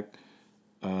quarterback,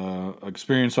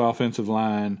 experienced offensive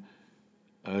line,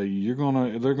 they're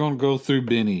gonna go through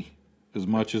Benny as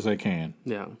much as they can.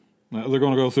 Yeah. They're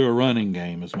going to go through a running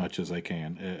game as much as they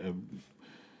can.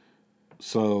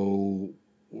 So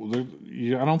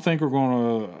I don't think we're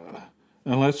going to,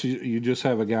 unless you just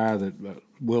have a guy that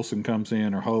Wilson comes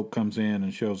in or Hope comes in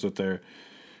and shows that they're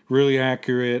really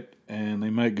accurate and they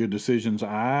make good decisions.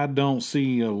 I don't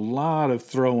see a lot of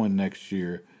throwing next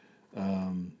year.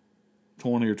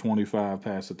 20 or 25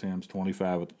 pass attempts,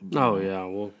 25. Oh, yeah.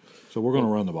 Well, so we're going to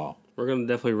run the ball. We're going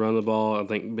to definitely run the ball. I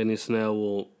think Benny Snell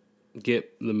will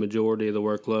get the majority of the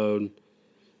workload.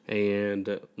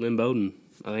 And Lynn Bowden,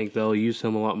 I think they'll use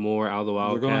him a lot more out of the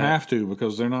Wildcat. They're going to have to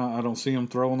because they're not. I don't see them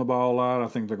throwing the ball a lot. I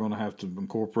think they're going to have to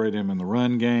incorporate him in the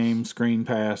run game, screen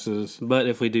passes. But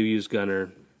if we do use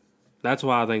Gunner, that's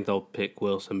why I think they'll pick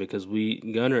Wilson because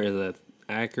Gunner is an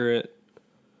accurate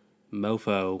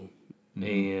mofo.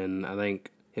 And I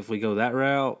think if we go that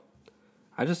route,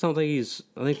 I just don't think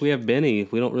I think we have Benny.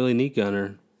 We don't really need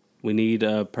Gunner. We need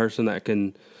a person that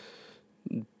can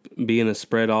be in a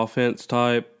spread offense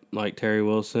type like Terry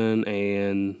Wilson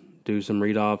and do some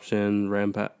read option,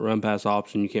 run pass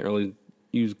option. You can't really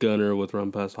use Gunner with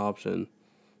run pass option.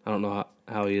 I don't know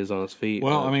how he is on his feet.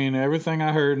 Well, I mean, everything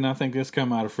I heard, and I think this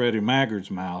come out of Freddie Maggard's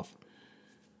mouth,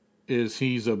 is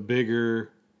he's a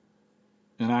bigger.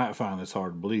 And I find this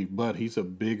hard to believe, but he's a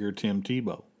bigger Tim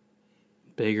Tebow.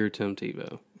 Bigger Tim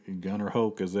Tebow. Gunnar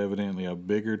Hoke is evidently a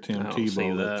bigger Tim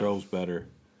Tebow that throws better.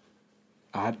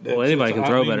 Anybody can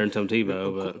throw better than Tim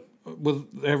Tebow, but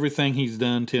with everything he's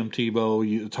done, Tim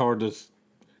Tebow, it's hard to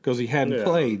because he hadn't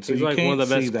played. So he's you like can't one of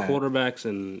the best see that. quarterbacks,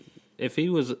 and if he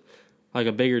was like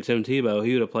a bigger Tim Tebow,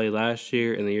 he would have played last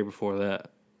year and the year before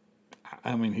that.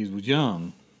 I mean, he was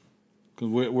young because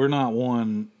we're not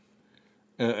one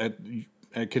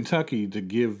at Kentucky to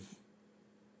give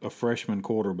a freshman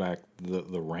quarterback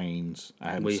the reins.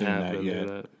 I haven't seen that yet.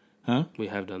 That. Huh? We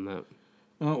have done that.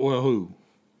 Well, who?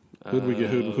 Who'd we get?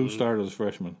 Who started as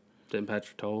freshman? Didn't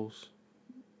Patrick Tolles?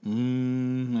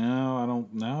 No, I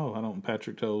don't know. I don't.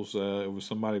 Patrick Tolles. It was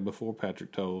somebody before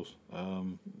Patrick Tolles.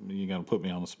 You're gonna put me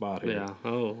on the spot here. Yeah.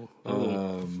 Oh.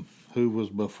 Who was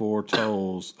before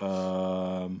Tolles?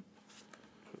 The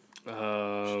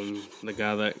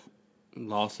guy that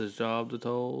lost his job to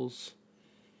Tolles.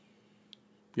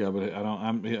 Yeah, but I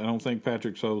don't think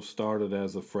Patrick Tolles started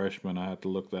as a freshman. I have to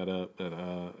look that up.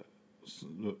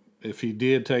 If he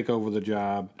did take over the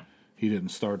job, he didn't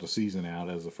start the season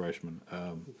out as a freshman.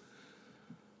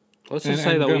 Let's just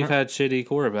say that we've had shitty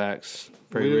quarterbacks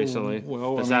pretty recently.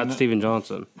 Well, besides Steven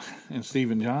Johnson. And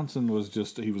Steven Johnson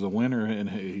he was a winner, and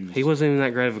he wasn't even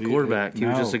that great of a quarterback. He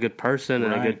was just a good person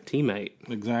and a good teammate.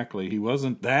 Exactly. He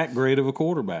wasn't that great of a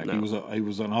quarterback. No. He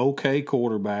was an okay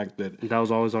quarterback that was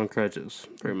always on crutches,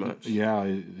 pretty much. Yeah,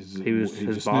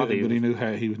 his body. But he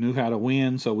knew how to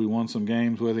win, so we won some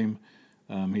games with him.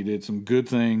 He did some good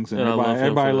things, and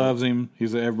everybody loves him.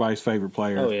 He's everybody's favorite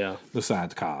player. Oh yeah,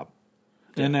 besides Cobb.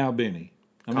 And now Benny.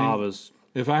 Cobb is.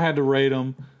 If I had to rate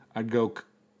them, I'd go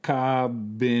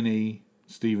Cobb, Benny,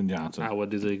 Steven Johnson. I would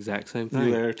do the exact same thing.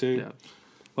 You there too? Yeah.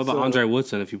 What about Andre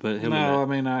Woodson? If you put him,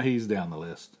 he's down the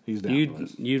list.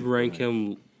 You'd rank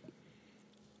him,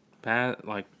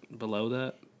 below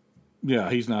that. Yeah,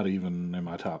 he's not even in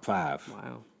my top 5.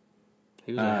 Wow,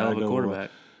 he was a hell of a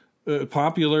quarterback.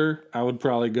 Popular, I would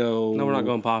probably go. No, we're not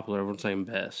going popular. We're saying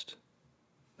best.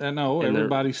 No,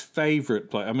 everybody's favorite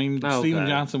player. I mean, Steven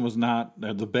Johnson was not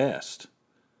the best.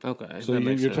 Okay. So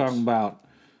you're talking about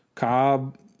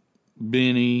Cobb,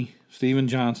 Benny, Steven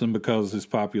Johnson because of his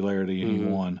popularity and he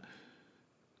won.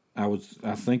 I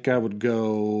think I would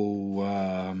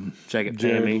go Jacob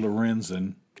Jared Tammy.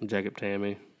 Lorenzen. Jacob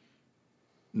Tammy.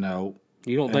 No.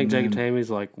 You don't think Jacob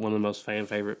Tammy's like one of the most fan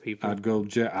favorite people? I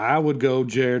would go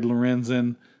Jared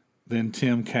Lorenzen, then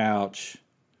Tim Couch.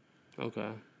 Okay.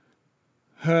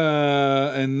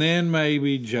 And then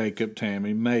maybe Jacob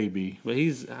Tammy, maybe. But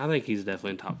I think he's definitely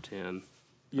in top 10.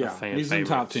 Yeah, he's in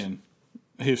top 10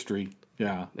 history.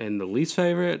 Yeah. And the least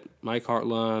favorite, Mike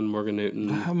Hartline, Morgan Newton.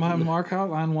 Mark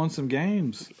Hartline won some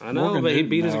games. I know, but he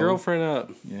beat his girlfriend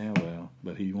up. Yeah, well,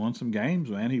 but he won some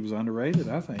games, man. He was underrated,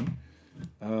 I think.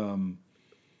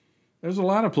 There's a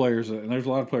lot of players, and there's a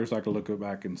lot of players I could look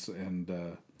back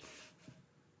and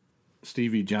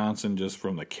Stevie Johnson just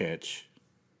from the catch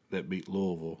that beat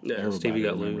Louisville. Yeah, everybody Stevie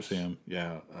got remembers loose. him.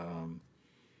 Yeah.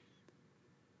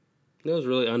 It was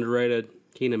really underrated.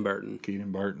 Keenan Burton.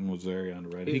 Keenan Burton was very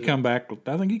underrated. He come back.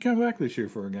 I think he come back this year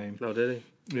for a game. Oh, did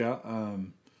he? Yeah.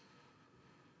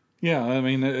 Yeah. I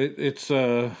mean, it's.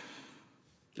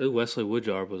 Wesley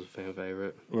Woodyard was a fan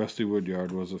favorite. Wesley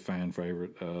Woodyard was a fan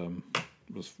favorite.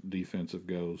 Was defensive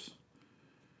goes.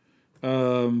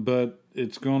 But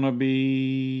it's going to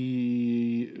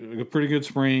be a pretty good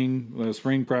spring.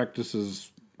 Spring practice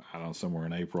is, I don't know, somewhere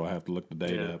in April. I have to look the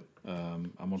date up.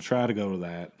 I'm going to try to go to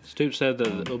that. Stoop said that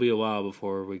it'll be a while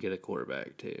before we get a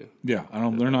quarterback, too. Yeah,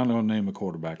 they're not going to name a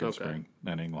quarterback in spring.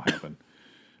 That ain't going to happen.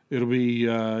 It'll be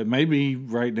maybe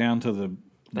right down to the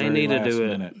They very need to last do it.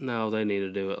 minute. No, they need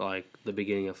to do it like the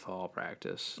beginning of fall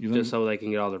practice, You think- just so they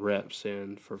can get all the reps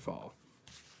in for fall.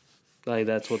 I think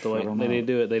that's what the way don't they know. need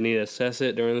to do it. They need to assess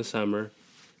it during the summer.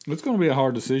 It's going to be a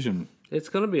hard decision. It's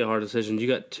going to be a hard decision. You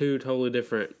got two totally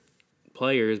different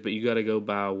players, but you got to go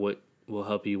by what will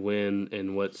help you win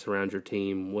and what surrounds your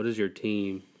team. What does your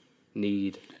team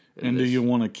need? And do you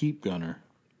want to keep Gunner?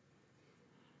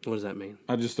 What does that mean?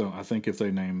 I just don't. I think if they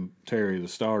name Terry the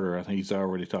starter, I think he's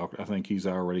already talked. I think he's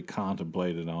already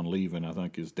contemplated on leaving. I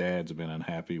think his dad's been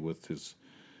unhappy with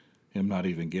him not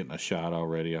even getting a shot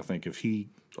already. I think if he,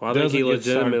 Well, I think he doesn't get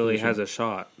starting legitimately position- has a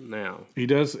shot now. he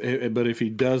does. But if he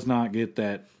does not get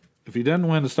that, if he doesn't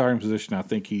win the starting position, I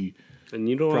think he And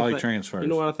you know what probably I think? transfers. You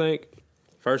know what I think?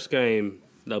 First game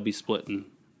they'll be splitting.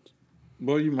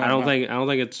 Well, you might. I don't not-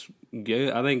 think it's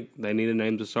good. I think they need to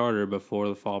name the starter before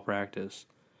the fall practice,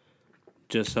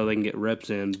 just so they can get reps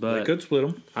in. they But could split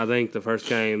them. I think the first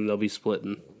game they'll be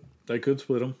splitting. They could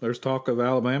split them. There's talk of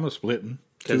Alabama splitting.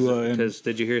 Because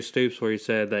did you hear Stoops where he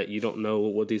said that you don't know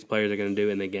what these players are going to do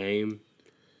in the game?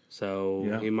 So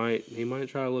Yeah. he might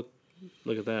try to look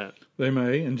at that. They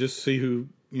may, and just see who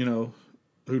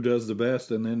does the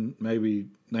best, and then maybe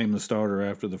name the starter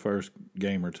after the first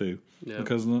game or two. Yeah.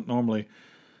 Because normally,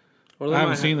 Or they I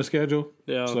haven't might seen the schedule,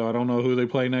 Yeah. so I don't know who they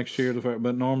play next year.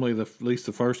 But normally, at least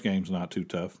the first game's not too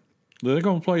tough. They're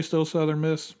going to play still Southern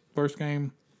Miss first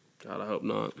game. God, I hope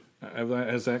not.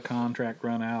 Has that contract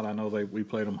run out? I know we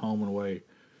played them home and away.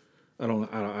 I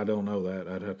don't know that.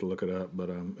 I'd have to look it up. But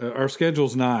our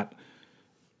schedule's not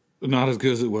as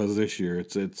good as it was this year.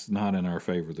 It's not in our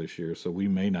favor this year, so we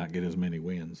may not get as many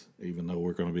wins, even though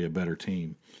we're going to be a better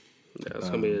team. Yeah, it's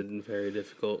going to be a very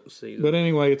difficult season. But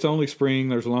anyway, it's only spring.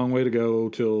 There's a long way to go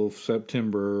till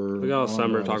September. We got all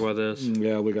summer to talk about this.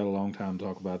 Yeah, we got a long time to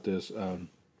talk about this.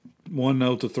 One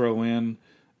note to throw in,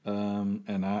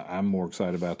 and I'm more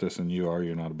excited about this than you are.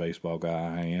 You're not a baseball guy.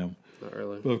 I am. Not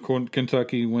really. Well,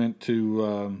 Kentucky went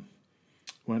to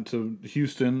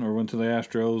Houston, or went to the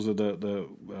Astros,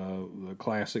 the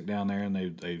Classic down there, and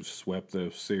they swept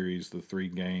the series, the 3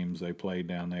 games they played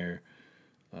down there,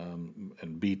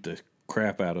 and beat the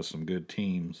crap out of some good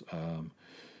teams.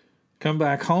 Come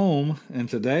back home, and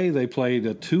today they played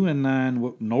a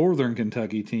 2-9 Northern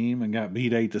Kentucky team and got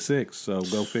beat 8-6. So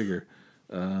go figure.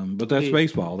 But that's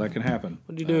baseball. That can happen.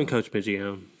 What are you doing, Coach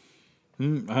Michigan?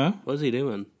 Huh? What's he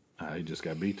doing? He just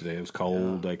got beat today. It was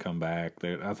cold. They come back.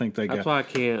 I think they That's got. why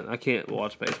I can't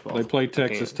watch baseball. They play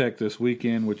Texas can't. Tech this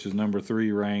weekend, which is number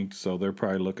 3 ranked. So they're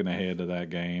probably looking ahead to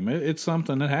that game. It's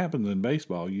something that happens in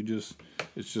baseball.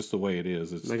 It's just the way it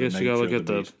is. It's I guess you gotta look at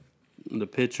the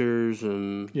pitchers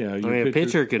and Yeah, I your mean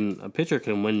pitcher- a pitcher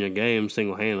can win your game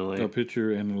single handedly. a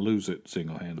pitcher and lose it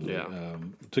single handedly. Yeah.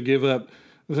 To give up.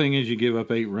 The thing is, you give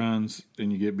up 8 runs and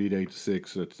you get beat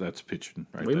 8-6. That's pitching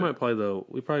right We there. might play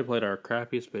we probably played our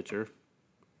crappiest pitcher.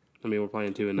 I mean, we're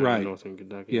playing 2-9 Right. in Northern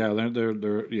Kentucky. Yeah,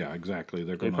 they're yeah, exactly.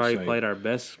 They're They going to probably say played our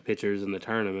best pitchers in the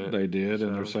tournament. they did,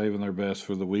 and they're saving their best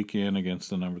for the weekend against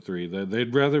the number 3.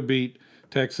 They'd rather beat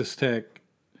Texas Tech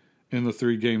in the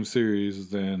 3-game series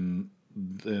than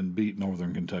beat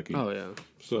Northern Kentucky. Oh yeah.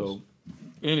 So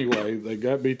anyway, they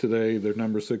got beat today. They're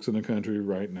number 6 in the country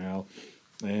right now,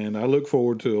 and I look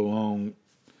forward to a long,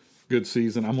 good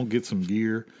season. I'm gonna get some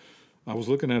gear. I was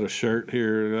looking at a shirt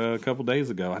here a couple days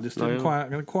ago. I just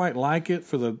didn't quite like it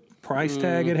for the price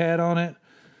tag it had on it,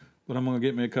 but I'm going to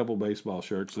get me a couple baseball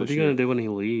shirts What this are you year. going to do when he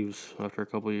leaves after a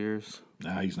couple of years?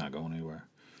 Nah, he's not going anywhere.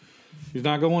 He's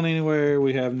not going anywhere.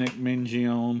 We have Nick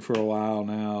Mingione for a while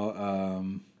now.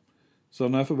 So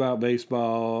enough about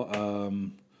baseball.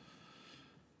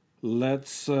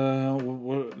 Let's.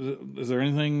 Is there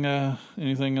anything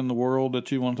in the world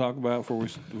that you want to talk about before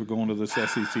we're going to this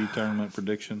SEC tournament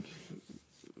prediction?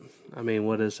 I mean,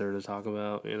 what is there to talk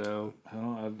about? You know, I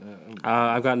don't.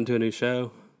 I've gotten to a new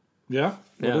show. Yeah.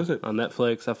 What is it? On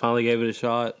Netflix? I finally gave it a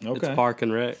shot. Okay. It's Parks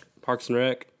and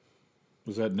Rec.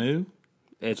 Was that new?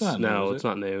 It's not new, is it's it?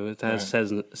 not new. It has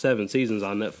 7 seasons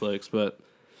on Netflix, but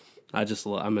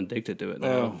I'm addicted to it now.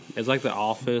 Oh. It's like The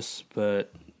Office,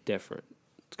 but different.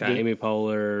 It's got Amy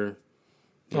Poehler.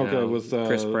 With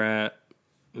Chris Pratt.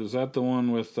 Is that the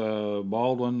one with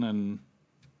Baldwin and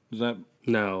is that?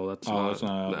 No, that's not. it's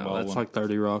not No, Baldwin. that's like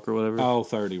 30 Rock or whatever. Oh,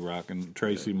 30 Rock and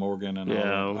Tracy Morgan and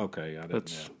Yeah. all that. Okay, I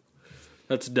didn't.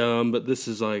 That's dumb, but this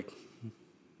is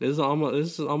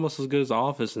almost as good as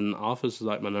Office, and Office is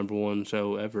like my number 1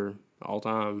 show ever, all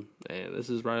time, and this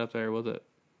is right up there with it.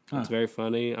 It's very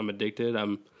funny. I'm addicted. I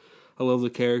love the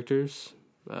characters.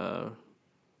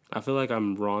 I feel like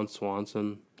I'm Ron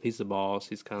Swanson. He's the boss.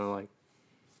 He's kind of like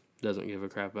doesn't give a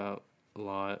crap about a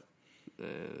lot,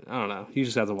 I don't know. You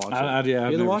just have to watch it. You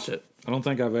have to watch it. I don't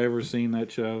think I've ever seen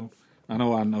that show. I know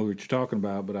what you're talking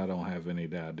about, but I don't have any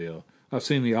idea. I've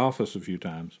seen The Office a few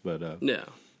times, but yeah,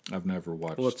 I've never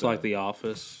watched. Well, it's like The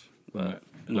Office, but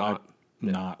not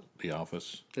The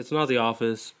Office. It's not The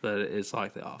Office, but it's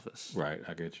like The Office. Right,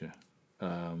 I get you.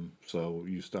 So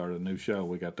you started a new show.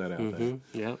 We got that out there.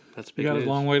 Yeah, that's big. You got news. a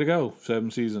long way to go. 7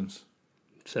 seasons.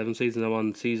 7 seasons. I'm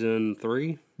on season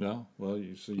 3. No, well,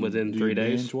 within 3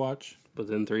 days. Binge watch.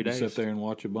 Within 3 days. You sit there and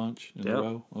watch a bunch in a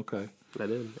row. Okay. I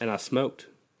did, and I smoked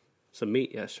some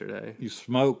meat yesterday. You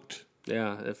smoked.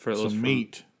 Yeah,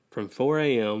 meat from 4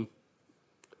 a.m.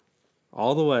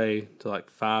 all the way to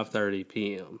like 5:30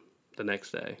 p.m. the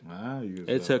next day.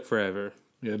 It took forever.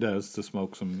 Yeah, it does to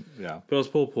smoke some. Yeah, but it was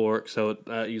pulled pork, so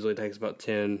it usually takes about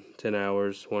 10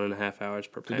 hours, 1.5 hours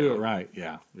per pound. To do it right,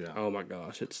 yeah. Oh my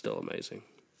gosh, it's still amazing.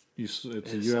 You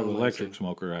have an electric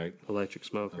smoker, right? Electric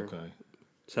smoker. Okay.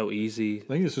 So easy. I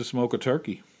think it's to smoke a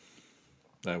turkey.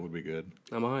 That would be good.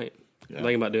 I might. Yeah. I'm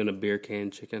thinking about doing a beer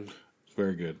can chicken. It's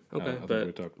very good. Okay, I think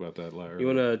we talked about that later. You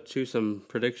want to choose some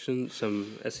predictions,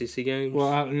 some SEC games? Well,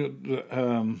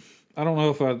 I don't know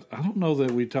if I don't know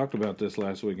that we talked about this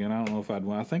last weekend. I don't know if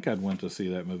I think I'd went to see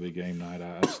that movie game night.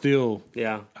 I still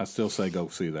say go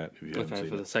see that if you haven't seen it.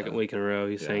 For the second week in a row,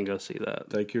 he's saying go see that.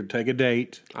 Take a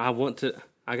date. I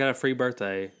got a free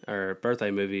birthday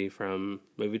movie from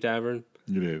Movie Tavern.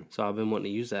 You do. So I've been wanting to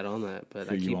use that on that,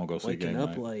 but I keep won't go see waking game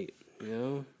up night. late. You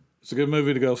know, it's a good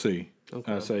movie to go see.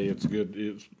 Okay. I say it's good,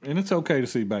 and it's okay to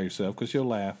see by yourself because you'll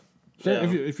laugh. So Yeah.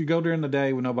 if you go during the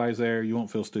day when nobody's there, you won't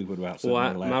feel stupid about sitting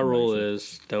there laughing. My rule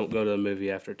is don't go to a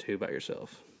movie after 2 by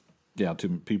yourself. Yeah, too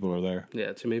many people are there.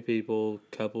 Yeah, too many people,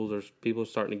 couples, or people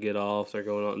starting to get off. They're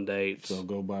going on dates. So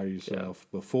go by yourself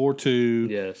before 2.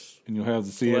 Yes, and you'll have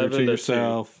the theater 11 to to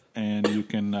yourself, and you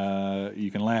can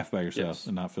laugh by yourself Yes.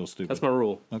 and not feel stupid. That's my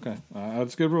rule. Okay,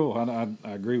 that's a good rule.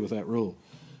 I agree with that rule.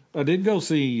 I did go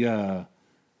see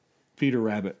Peter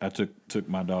Rabbit. I took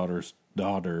my daughter,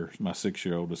 my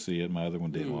 6-year-old, to see it. My other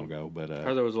one didn't want to go, but I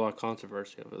heard there was a lot of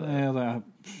controversy over that. yeah,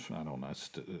 I don't know.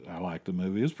 I like the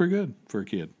movie. It was pretty good for a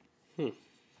kid.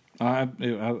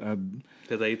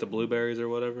 Did they eat the blueberries or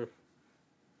whatever?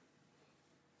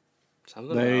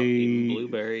 Something about They eating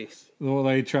blueberries. Well,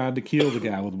 they tried to kill the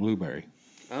guy with the blueberry.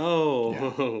 Oh,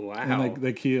 Yeah. wow! And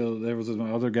they killed. There was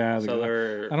another guy. So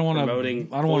they're I don't want to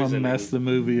poisoning. mess the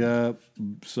movie up.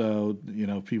 So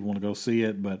people want to go see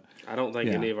it, but I don't think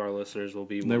any of our listeners will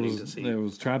be wanting to see. There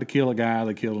was tried to kill a guy.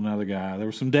 They killed another guy. There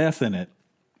was some death in it,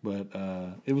 but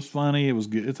it was funny. It was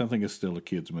good. I think it's still a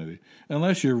kids movie,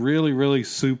 unless you're really, really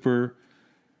super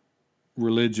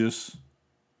religious.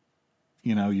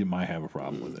 You might have a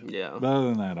problem with it. Yeah. But other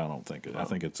than that, I don't think it. I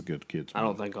think it's a good kids movie. I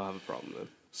don't think I'll have a problem then.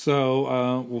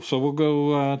 So, we'll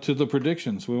go to the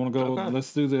predictions. We want to go. Okay.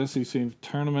 Let's do the SEC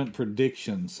tournament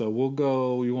predictions. So we'll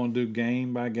go. You want to do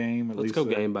game by game? Let's go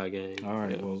game by game. All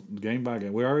right. Yeah. Well, game by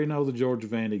game. We already know the Georgia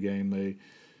Vandy game.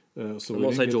 So I'm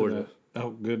gonna say Georgia. Oh,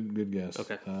 good guess.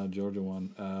 Okay. Georgia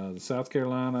won. The South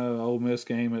Carolina Ole Miss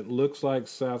game. It looks like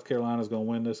South Carolina's going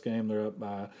to win this game. They're up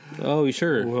by. Oh, you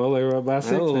sure? Well, they were up by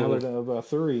 6. Oh. Now they're up by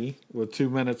 3 with 2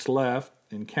 minutes left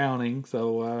and counting.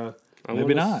 So.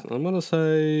 Maybe not. I'm going to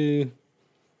say...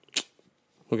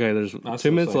 Okay, there's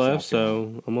 2 minutes left,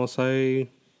 so I'm going to say...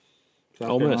 South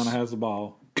Ole Carolina Miss. has the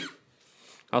ball.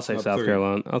 I'll say Up South 3.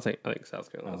 Carolina. I think South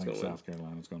I Carolina's think going to win. South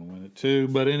Carolina's going to win it too.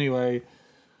 But anyway,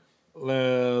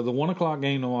 the 1 o'clock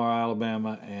game tomorrow,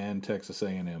 Alabama and Texas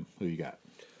A&M. Who you got?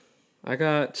 I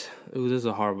got... Ooh, this is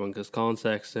a hard one because Colin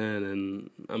Sexton, and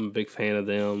I'm a big fan of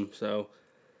them. So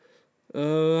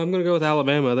I'm going to go with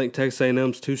Alabama. I think Texas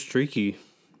A&M's too streaky.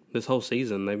 This whole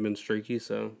season, they've been streaky,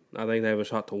 so I think they have a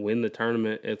shot to win the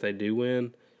tournament if they do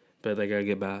win. But they got to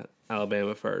get by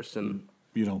Alabama first. And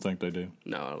You don't think they do?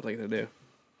 no, I don't think they do.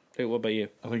 Hey, what about you?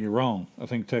 I think you're wrong. I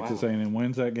think Texas A&M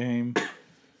wins that game.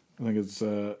 I think it's.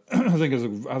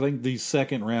 I think these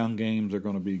second round games are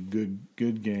going to be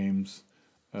good games,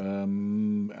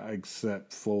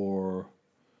 except for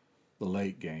the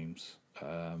late games.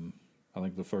 I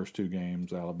think the first 2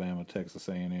 games, Alabama, Texas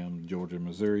A&M, Georgia,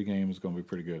 Missouri game is going to be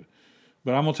pretty good.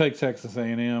 But I'm going to take Texas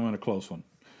A&M in a close one.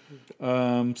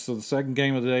 So the second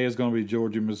game of the day is going to be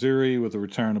Georgia, Missouri with the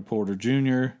return of Porter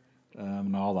Jr.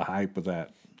 And all the hype of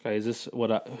that. Okay, is this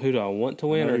who do I want to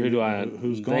win, or who do I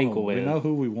think will win? We know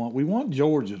who we want. We want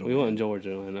Georgia to win. We want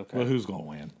Georgia to win. Okay. Well, who's going to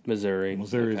win? Missouri.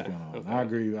 Missouri's Okay. going to win. Okay. I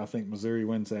agree. I think Missouri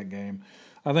wins that game.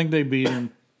 I think they beat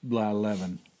them by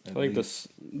 11. I think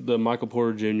the Michael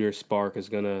Porter Jr. spark is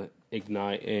going to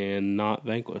ignite and not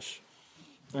vanquish.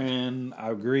 And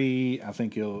I agree. I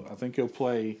think he'll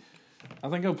play I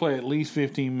think he'll play at least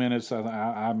 15 minutes.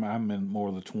 I'm in more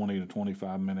of the 20 to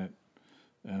 25 minute,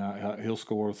 and he'll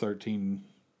score 13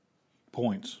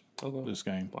 points this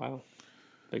game. Wow.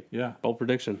 Yeah. Bold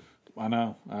prediction. I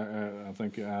know. I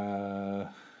think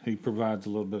he provides a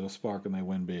little bit of spark, and they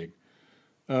win big.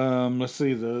 Let's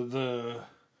see. The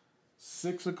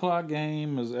 6 o'clock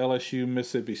game is LSU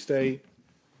Mississippi State.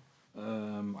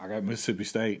 I got Mississippi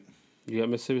State. You got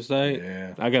Mississippi State?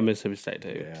 Yeah. I got Mississippi State,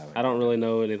 too. Yeah, I don't really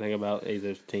know anything about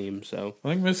either team, so. I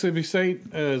think Mississippi State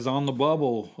is on the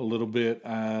bubble a little bit,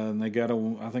 and I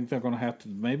think they're going to have to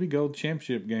maybe go the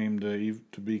championship game to be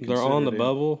considered. They're on the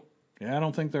bubble? Yeah, I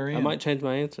don't think they're in. I might change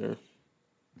my answer.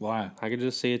 Why? I could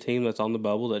just see a team that's on the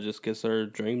bubble that just gets their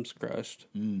dreams crushed.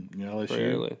 LSU.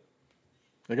 Really.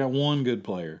 They got one good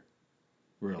player.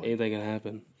 Really. Anything can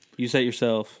happen. You say it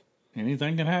yourself.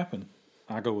 Anything can happen.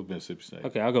 I go with Mississippi State.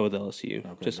 Okay, I'll go with LSU,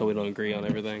 just so we don't agree on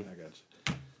everything. I got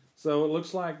you. So it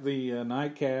looks like the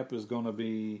nightcap is going to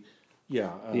be,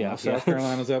 South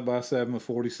Carolina's up by 7 with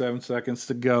 47 seconds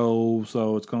to go.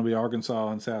 So it's going to be Arkansas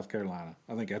and South Carolina.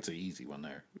 I think that's an easy one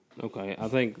there. Okay, I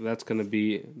think that's going to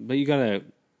be, but you got to,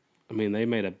 they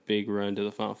made a big run to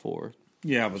the Final Four.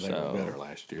 Yeah, but they were better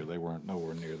last year. They weren't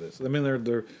nowhere near this.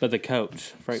 They're But the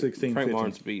coach, Frank 15.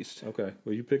 Martin's a beast. Okay.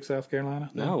 Will you pick South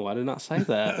Carolina? No, I did not say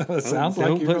that. Sounds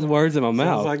don't like put words in my mouth.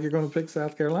 Sounds like you're going to pick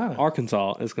South Carolina.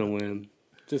 Arkansas is going to win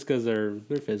just because they're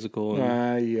physical.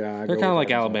 And they're kind of like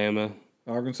Alabama.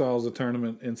 Arkansas is a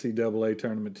NCAA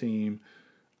tournament team.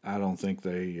 I don't think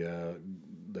they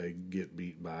get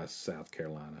beat by South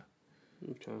Carolina.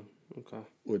 Okay.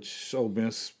 Which Ole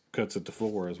Miss cuts it to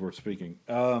 4 as we're speaking.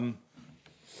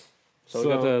 So we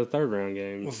got the third round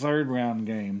games. The third round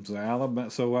games. Alabama.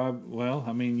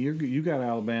 You got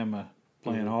Alabama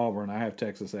playing Auburn. I have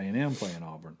Texas A&M playing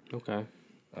Auburn. Okay.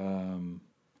 And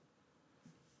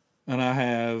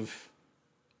I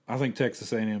think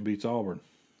Texas A&M beats Auburn.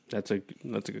 That's a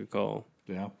good call.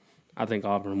 Yeah. I think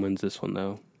Auburn wins this one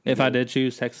though. If I did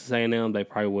choose Texas A&M, they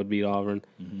probably would beat Auburn.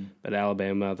 Mm-hmm. But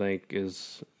Alabama, I think,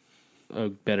 is a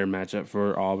better matchup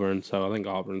for Auburn, so I think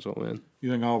Auburn's going to win.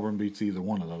 You think Auburn beats either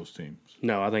one of those teams?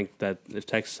 No, I think that if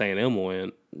Texas A&M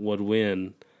would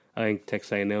win, I think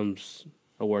Texas A&M's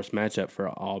a worse matchup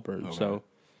for Auburn. Okay. So,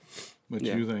 but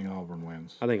you think Auburn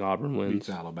wins? I think Auburn wins. Beats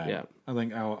Alabama. Yeah. I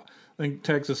think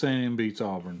Texas A&M beats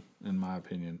Auburn, in my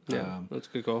opinion. Yeah, that's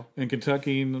a good call. In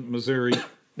Kentucky and Missouri,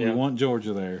 we want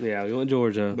Georgia there. Yeah, we want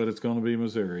Georgia. But it's going to be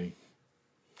Missouri.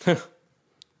 4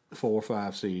 or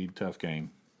 5 seed, tough game.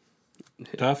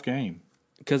 Tough game.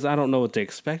 Because I don't know what to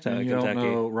expect out of Kentucky.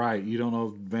 You don't know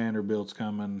if Vanderbilt's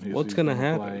coming. What's going to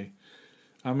happen?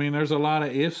 Play. There's a lot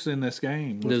of ifs in this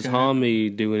game. Does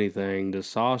Homie do anything? Does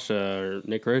Sasha or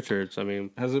Nick Richards?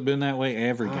 Has it been that way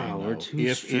every game? We're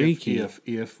too streaky.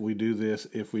 If we do this,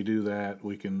 if we do that,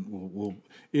 we can. We'll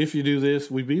if you do this,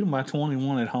 we beat them by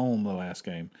 21 at home the last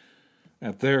game.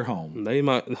 At their home,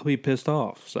 they'll be pissed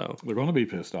off. So they're going to be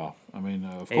pissed off. Of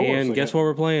course. And guess what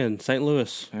we're playing? St.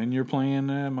 Louis. And you're playing.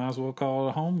 Might as well call it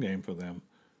a home game for them.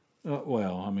 We're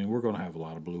going to have a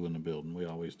lot of blue in the building. We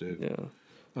always do. Yeah.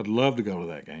 I'd love to go to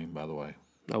that game. By the way,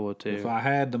 I would too. If I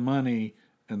had the money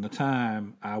and the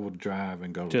time, I would drive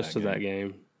and go just to that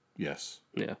game. Yes.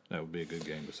 Yeah. That would be a good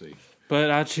game to see.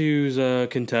 But I choose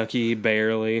Kentucky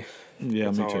barely.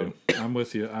 Yeah, me too. I'm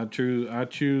with you. I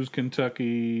choose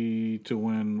Kentucky to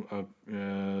win.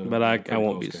 But I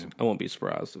won't be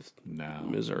surprised if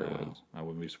Missouri wins. I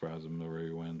wouldn't be surprised if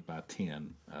Missouri wins by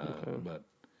 10. Okay. But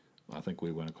I think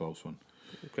we win a close one.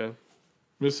 Okay.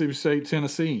 Mississippi State,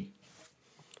 Tennessee.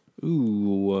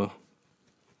 Ooh,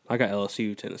 I got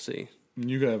LSU, Tennessee.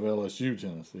 You got LSU,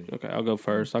 Tennessee. Okay, I'll go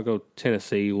first. I'll go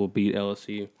Tennessee will beat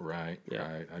LSU. Right.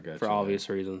 I got for obvious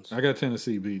reasons. I got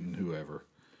Tennessee beating whoever.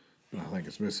 I think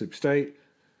it's Mississippi State.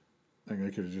 I think they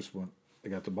could have just went. They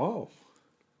got the ball.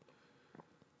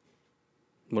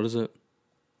 What is it?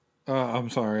 I'm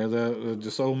sorry. The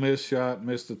just Ole Miss shot,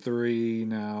 missed the 3.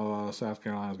 Now South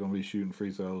Carolina's going to be shooting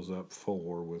free throws up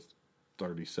 4 with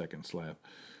 30 seconds left.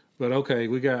 But okay,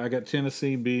 I got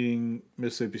Tennessee beating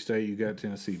Mississippi State. You got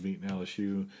Tennessee beating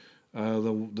LSU.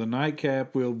 The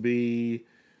nightcap will be.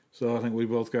 So I think we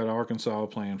both got Arkansas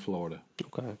playing Florida.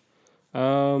 Okay.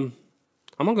 I'm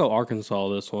gonna go Arkansas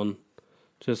this one.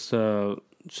 Just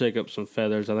shake up some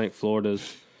feathers. I think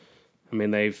Florida's.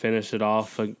 They finished it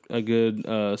off a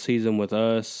good season with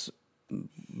us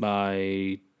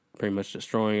by pretty much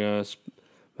destroying us.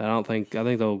 But I think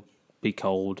they'll be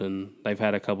cold, and they've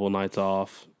had a couple of nights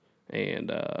off.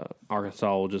 And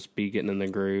Arkansas will just be getting in the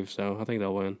groove, so I think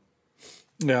they'll win.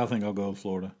 Yeah, I think I'll go with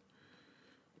Florida.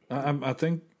 I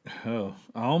think Oh,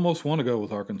 I almost want to go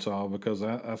with Arkansas because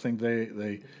I think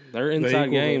Their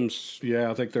inside games. Yeah,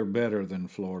 I think they're better than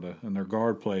Florida, and their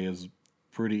guard play is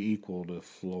pretty equal to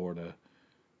Florida.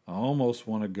 I almost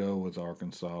want to go with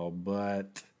Arkansas,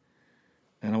 but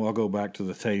and I'll go back to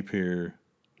the tape here.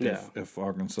 Yeah. If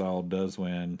Arkansas does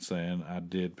win, saying I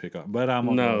did pick up, but I'm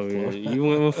gonna No, go with Florida. you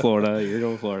went with Florida. You're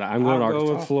going with Florida. I'm going I'll Arkansas.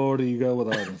 go with Florida. You go with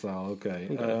Arkansas.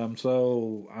 Okay.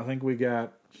 So I think we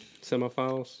got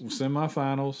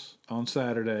Semifinals on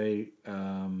Saturday.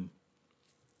 I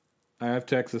have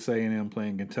Texas A&M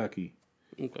playing Kentucky.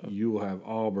 Okay. You will have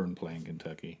Auburn playing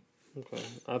Kentucky. Okay.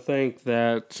 I think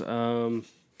that,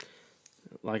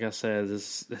 like I said,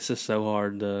 this is so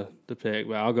hard to pick,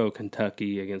 but I'll go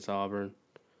Kentucky against Auburn.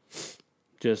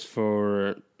 Just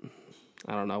for,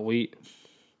 I don't know,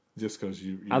 Just because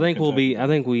you I think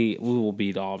we will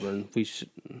beat Auburn. We should.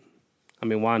 I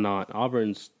mean, why not?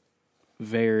 Auburn's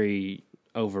very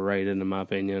overrated in my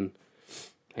opinion,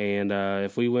 and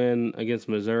if we win against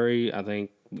Missouri, I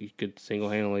think we could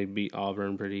single-handedly beat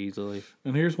Auburn pretty easily.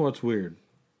 And here's what's weird.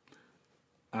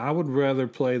 I would rather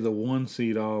play the 1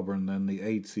 seed Auburn than the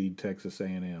 8 seed Texas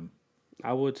A&M.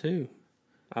 I would too.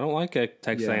 I don't like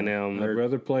Texas A&M. I'd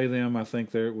rather play them. I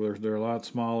think they're a lot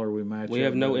smaller. We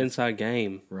have no inside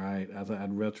game. Right.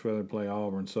 I'd much rather play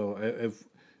Auburn. So if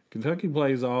Kentucky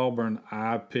plays Auburn,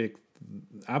 I pick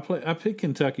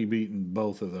Kentucky beating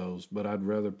both of those, but I'd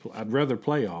rather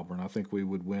play Auburn. I think we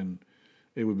would win.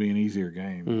 It would be an easier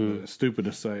game. Mm-hmm. Stupid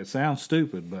to say. It sounds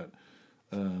stupid, but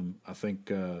I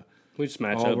think we just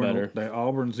match up better.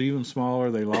 Auburn's even smaller.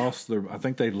 I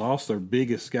think they lost their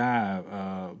biggest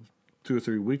guy 2 or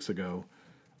 3 weeks ago.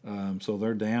 So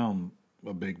they're down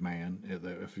a big man,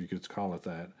 if you could call it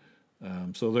that.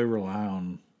 So they rely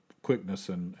on quickness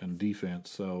and defense.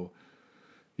 So,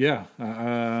 yeah,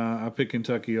 I pick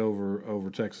Kentucky over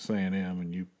Texas A&M,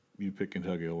 and you pick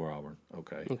Kentucky over Auburn.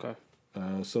 Okay. Okay.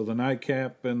 So the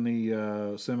nightcap in the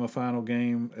semifinal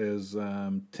game is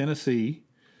Tennessee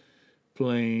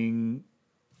playing,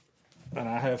 and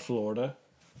I have Florida,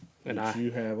 and you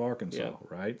have Arkansas,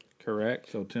 right? Correct.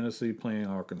 So Tennessee playing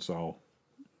Arkansas.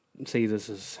 See, this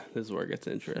is where it gets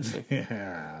interesting.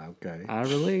 Yeah, okay. I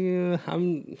really,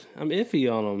 I'm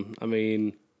iffy on them. I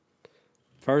mean,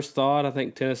 first thought, I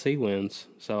think Tennessee wins,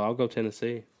 so I'll go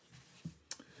Tennessee.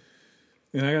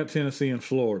 And I got Tennessee and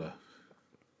Florida.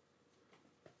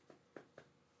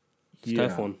 It's a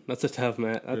tough one. That's a tough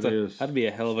match. That'd be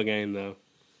a hell of a game, though.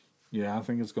 Yeah, I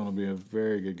think it's going to be a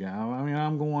very good game. I mean,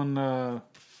 I'm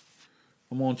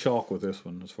on chalk with this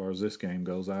one as far as this game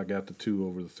goes. I got the 2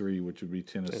 over the 3, which would be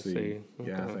Tennessee. Okay.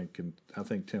 Yeah, I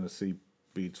think Tennessee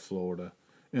beats Florida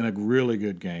in a really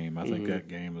good game. I think that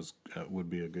game would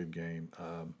be a good game.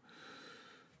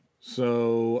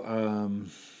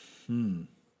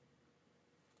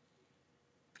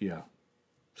 Yeah.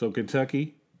 So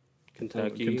Kentucky in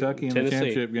Tennessee. the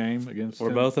championship game against.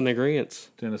 We're both in agreement.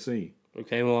 Tennessee. We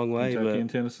came a long way. Kentucky and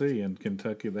Tennessee, and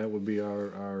Kentucky, that would be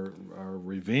our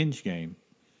revenge game.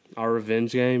 Our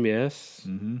revenge game, yes.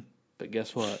 Mm-hmm. But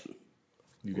guess what?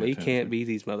 We can't beat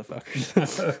these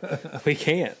motherfuckers. We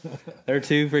can't. They're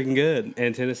too freaking good.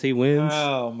 And Tennessee wins.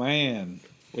 Oh, man.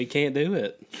 We can't do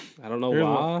it. I don't know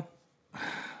why.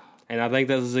 And I think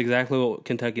this is exactly what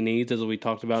Kentucky needs, as we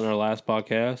talked about in our last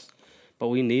podcast. But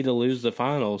we need to lose the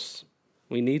finals.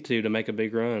 We need to make a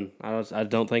big run. I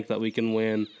don't think that we can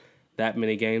win that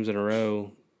many games in a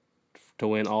row to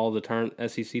win all the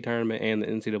SEC tournament and the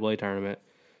NCAA tournament.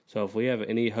 So if we have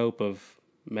any hope of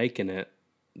making it,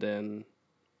 then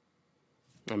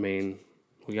I mean,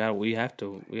 we have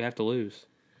to lose.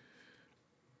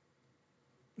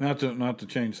 Not to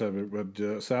change subject,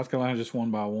 but South Carolina just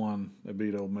won by 1. They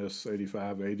beat Ole Miss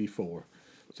 85-84.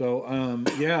 So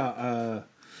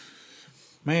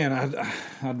man,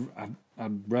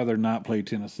 I'd rather not play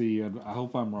Tennessee. I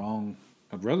hope I'm wrong.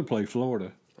 I'd rather play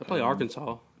Florida. I play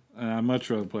Arkansas. I'd much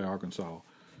rather play Arkansas.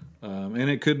 And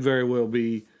it could very well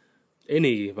be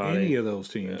any of those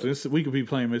teams. Yeah. We could be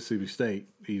playing Mississippi State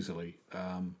easily.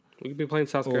 We could be playing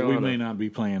South or Carolina. we may not be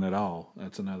playing at all.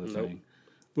 That's another thing.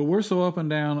 But we're so up and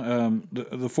down. The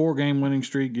 4-game winning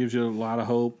streak gives you a lot of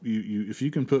hope. If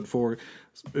you can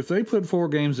if they put 4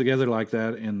 games together like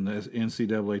that in the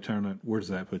NCAA tournament, where does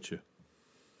that put you?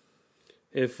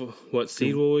 What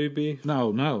seed will we be?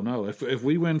 No. If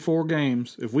we win 4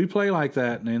 games, if we play like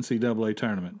that in the NCAA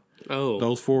tournament,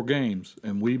 those 4 games,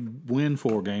 and we win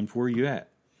 4 games, where are you at?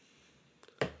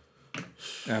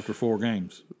 After 4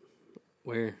 games.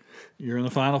 Where? You're in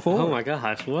the Final Four. Oh my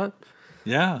gosh, what?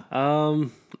 Yeah.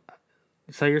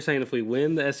 So you're saying if we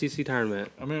win the SEC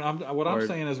tournament? I mean, I'm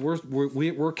saying is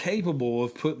we're capable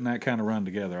of putting that kind of run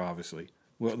together. Obviously,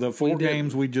 Well, the four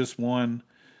games we just won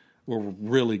were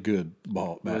really good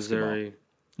basketball. Missouri,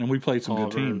 and we played some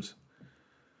good teams.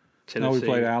 Tennessee. No, we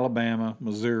played Alabama,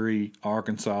 Missouri,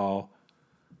 Arkansas,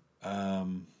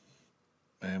 and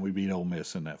we beat Ole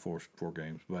Miss in that four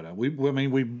games. But we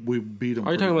beat them.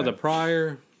 Are you talking about the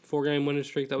prior 4-game winning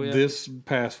streak that we had? This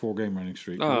past 4-game winning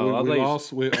streak. Oh, we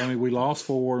lost. We lost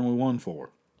 4 and we won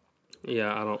 4.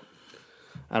 Yeah,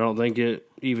 I don't think it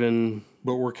even.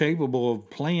 But we're capable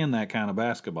of playing that kind of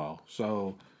basketball.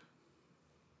 So,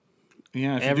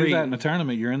 yeah, if you do that in the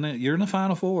tournament, you're in the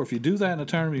Final Four. If you do that in the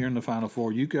tournament, you're in the Final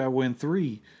Four. You got to win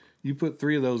 3. You put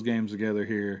 3 of those games together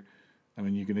here. I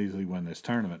mean, you can easily win this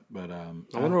tournament. But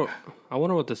I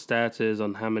wonder what the stats is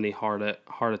on how many heart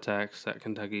attacks that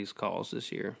Kentucky's caused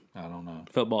this year. I don't know.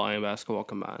 Football and basketball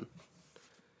combined.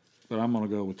 But I'm going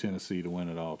to go with Tennessee to win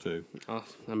it all, too.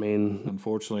 I mean,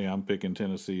 unfortunately, I'm picking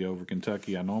Tennessee over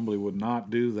Kentucky. I normally would not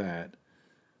do that.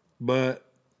 But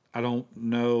I don't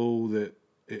know that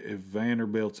if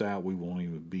Vanderbilt's out, we won't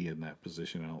even be in that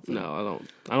position, I don't think. No,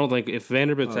 I don't think if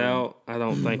Vanderbilt's out, I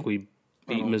don't think we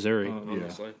beat Missouri,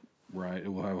 honestly. Yeah, right.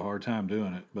 We'll have a hard time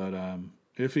doing it. But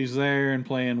if he's there and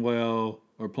playing well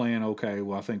or playing okay,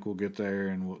 well, I think we'll get there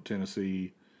and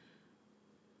Tennessee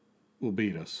will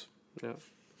beat us. Yeah.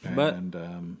 But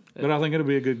I think it'll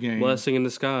be a good game. Blessing in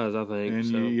disguise, I think.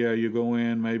 And you go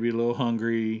in maybe a little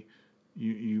hungry.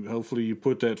 You hopefully you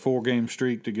put that 4-game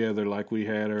streak together like we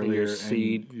had earlier.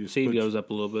 And your seed goes up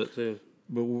a little bit too.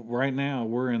 But right now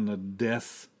we're in the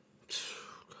death.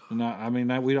 I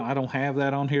don't have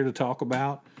that on here to talk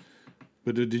about.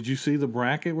 But did you see the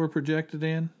bracket we're projected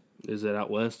in? Is it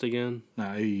out west again?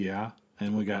 Yeah,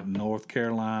 and we got North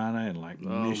Carolina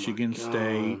and Michigan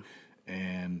State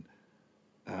and.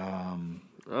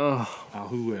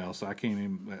 Who else? I can't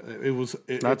even.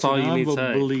 That's all you need to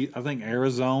say. I think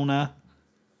Arizona.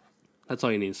 That's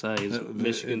all you need to say is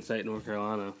Michigan State, North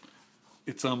Carolina.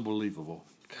 It's unbelievable.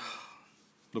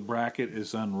 The bracket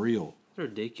is unreal. It's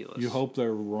ridiculous. You hope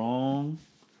they're wrong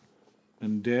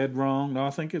and dead wrong. No, I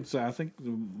think it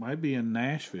might be in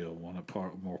Nashville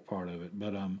more part of it,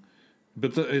 but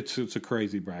it's a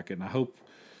crazy bracket, and I hope.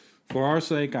 For our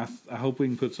sake, I hope we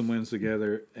can put some wins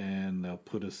together, and they'll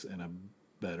put us in a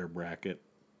better bracket.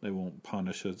 They won't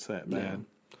punish us that bad.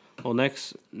 Well,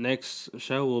 next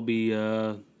show we'll be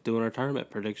doing our tournament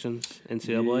predictions,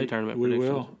 NCAA tournament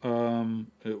predictions.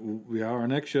 We will. Our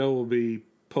next show will be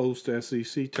post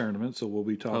SEC tournament, so we'll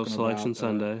be talking about post-selection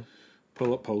Sunday.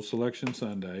 Post-selection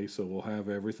Sunday, so we'll have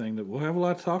everything we'll have a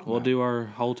lot to talk about. We'll do our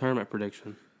whole tournament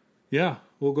prediction. Yeah,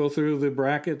 we'll go through the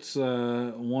brackets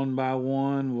one by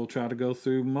one. We'll try to go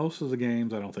through most of the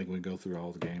games. I don't think we go through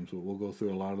all the games, but we'll go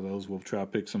through a lot of those. We'll try to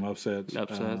pick some upsets. Yeah.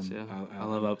 I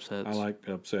love upsets. I like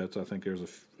upsets. I think there's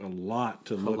a lot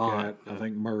to look at. Yeah. I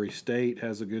think Murray State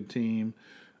has a good team.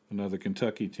 Another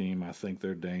Kentucky team, I think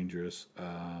they're dangerous.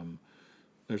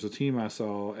 There's a team I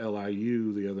saw,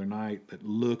 LIU, the other night that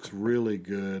looks really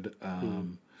good.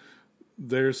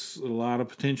 There's a lot of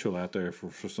potential out there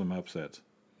for some upsets.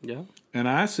 Yeah, and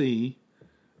I see,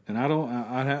 and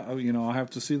I have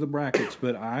to see the brackets,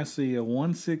 but I see a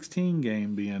 116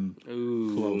 game being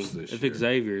close this year. If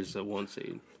Xavier's a 1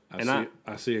 seed,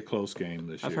 I see a close game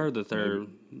this year. I've heard that they're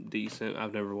decent.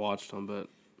 I've never watched them, but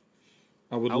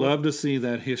I would love to see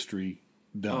that history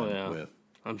done with.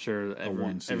 I'm sure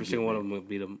every single one of them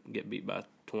will get beat by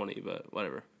 20, but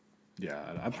whatever. Yeah,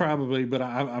 I probably, but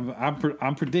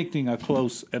I'm predicting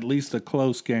at least a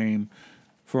close game.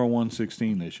 For a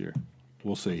 116 this year.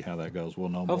 We'll see how that goes. We'll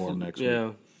know more next week.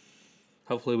 Yeah.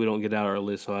 Hopefully we don't get out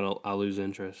early so I lose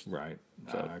interest. Right.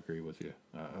 So. I agree with you.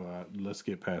 Let's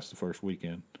get past the first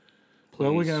weekend.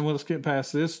 Please. Well, let's get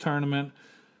past this tournament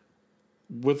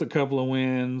with a couple of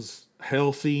wins.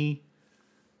 Healthy.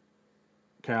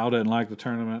 Cal doesn't like the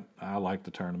tournament. I like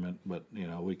the tournament, but,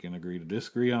 we can agree to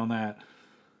disagree on that.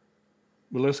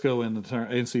 But let's go in the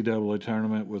NCAA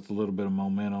tournament with a little bit of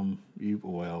momentum. We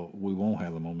won't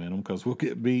have the momentum because we'll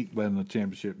get beat in the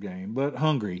championship game. But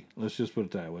hungry. Let's just put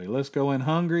it that way. Let's go in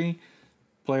hungry,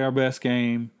 play our best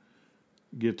game,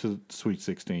 get to Sweet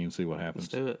 16, see what happens.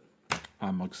 Let's do it.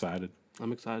 I'm excited.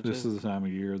 I'm excited, This is the time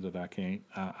of year that I can't.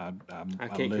 I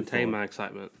can't contain my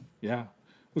excitement. Yeah.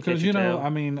 Because,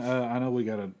 I know we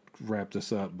got to wrap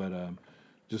this up, but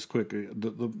just quickly,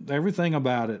 everything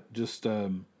about it, just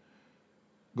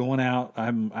going out, I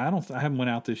haven't went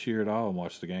out this year at all and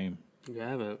watched the game. You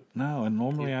haven't? No, and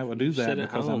normally I would do that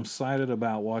because I'm excited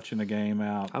about watching a game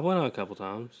out. I went out a couple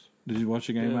times. Did you watch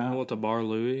the game out? I went to Bar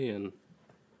Louie and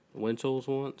Winchell's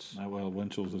once.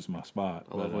 Winchell's is my spot.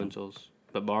 I love Winchell's.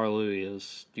 But Bar Louie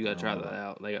is, you got to try that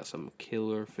out. They got some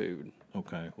killer food.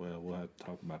 Okay, well, we'll have to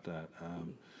talk about that.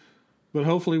 But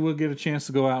hopefully we'll get a chance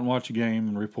to go out and watch a game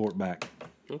and report back.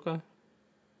 Okay.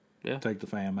 Yeah. Take the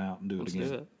fam out and do it again.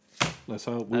 Do it. Let's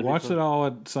hope. We watched it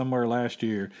all somewhere last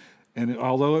year, and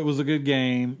although it was a good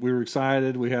game, we were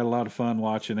excited. We had a lot of fun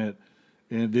watching it,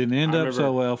 and it didn't end up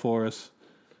so well for us.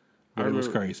 But it was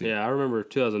crazy. Yeah, I remember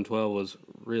 2012 was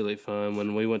really fun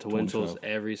when we went to Winchell's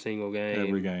every single game.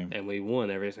 Every game. And we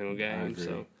won every single game.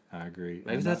 I agree.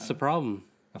 Maybe that's the problem.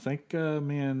 I think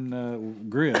me and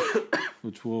Griff,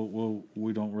 which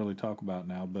we don't really talk about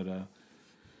now, but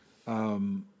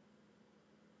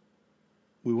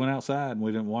we went outside and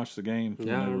we didn't watch the game.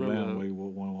 Yeah, I remember that. We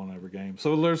won every game.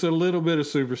 So there's a little bit of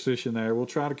superstition there. We'll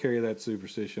try to carry that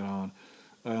superstition on.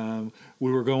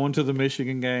 We were going to the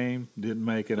Michigan game, didn't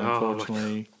make it,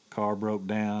 unfortunately. Car broke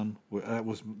down. That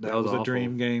was a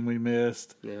dream game we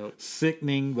missed. Yep.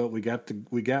 Sickening, but we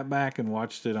got back and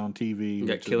watched it on TV. We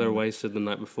got killer wasted the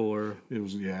night before. I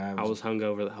was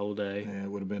hungover the whole day. Yeah,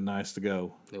 it would have been nice to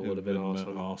go. It would have been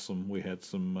awesome. Awesome. We had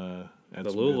some. The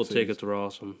Louisville tickets were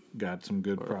awesome. Got some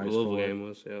good price. The Louisville game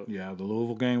was. Yep. Yeah, the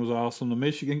Louisville game was awesome. The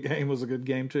Michigan game was a good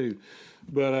game too.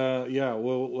 But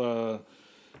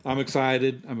I'm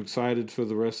excited. I'm excited for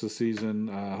the rest of the season.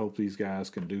 I hope these guys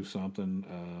can do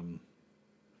something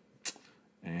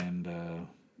and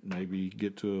maybe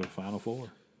get to a Final Four.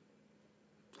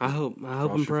 I hope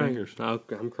and pray.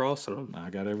 I'm crossing them. I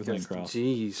got everything crossed.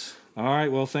 Jeez. All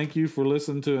right. Well, thank you for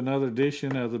listening to another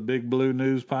edition of the Big Blue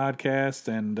News Podcast,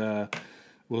 and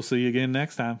we'll see you again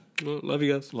next time. Love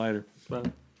you guys. Later.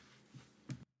 Bye.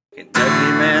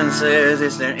 Kentucky man says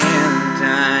it's their end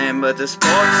time, but the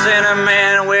Sports Center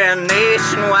man, we're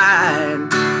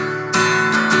nationwide.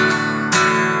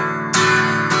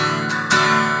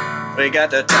 We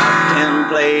got the top 10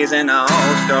 plays and the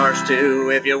All-Stars too.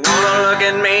 If you wanna look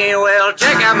at me, well,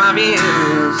 check out my views.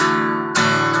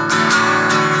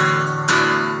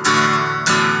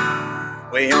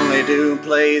 We only do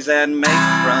plays that make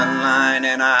front line,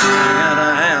 and I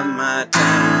gotta have my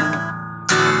time.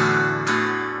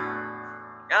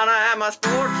 Gotta have my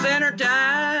Sports Center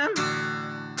time.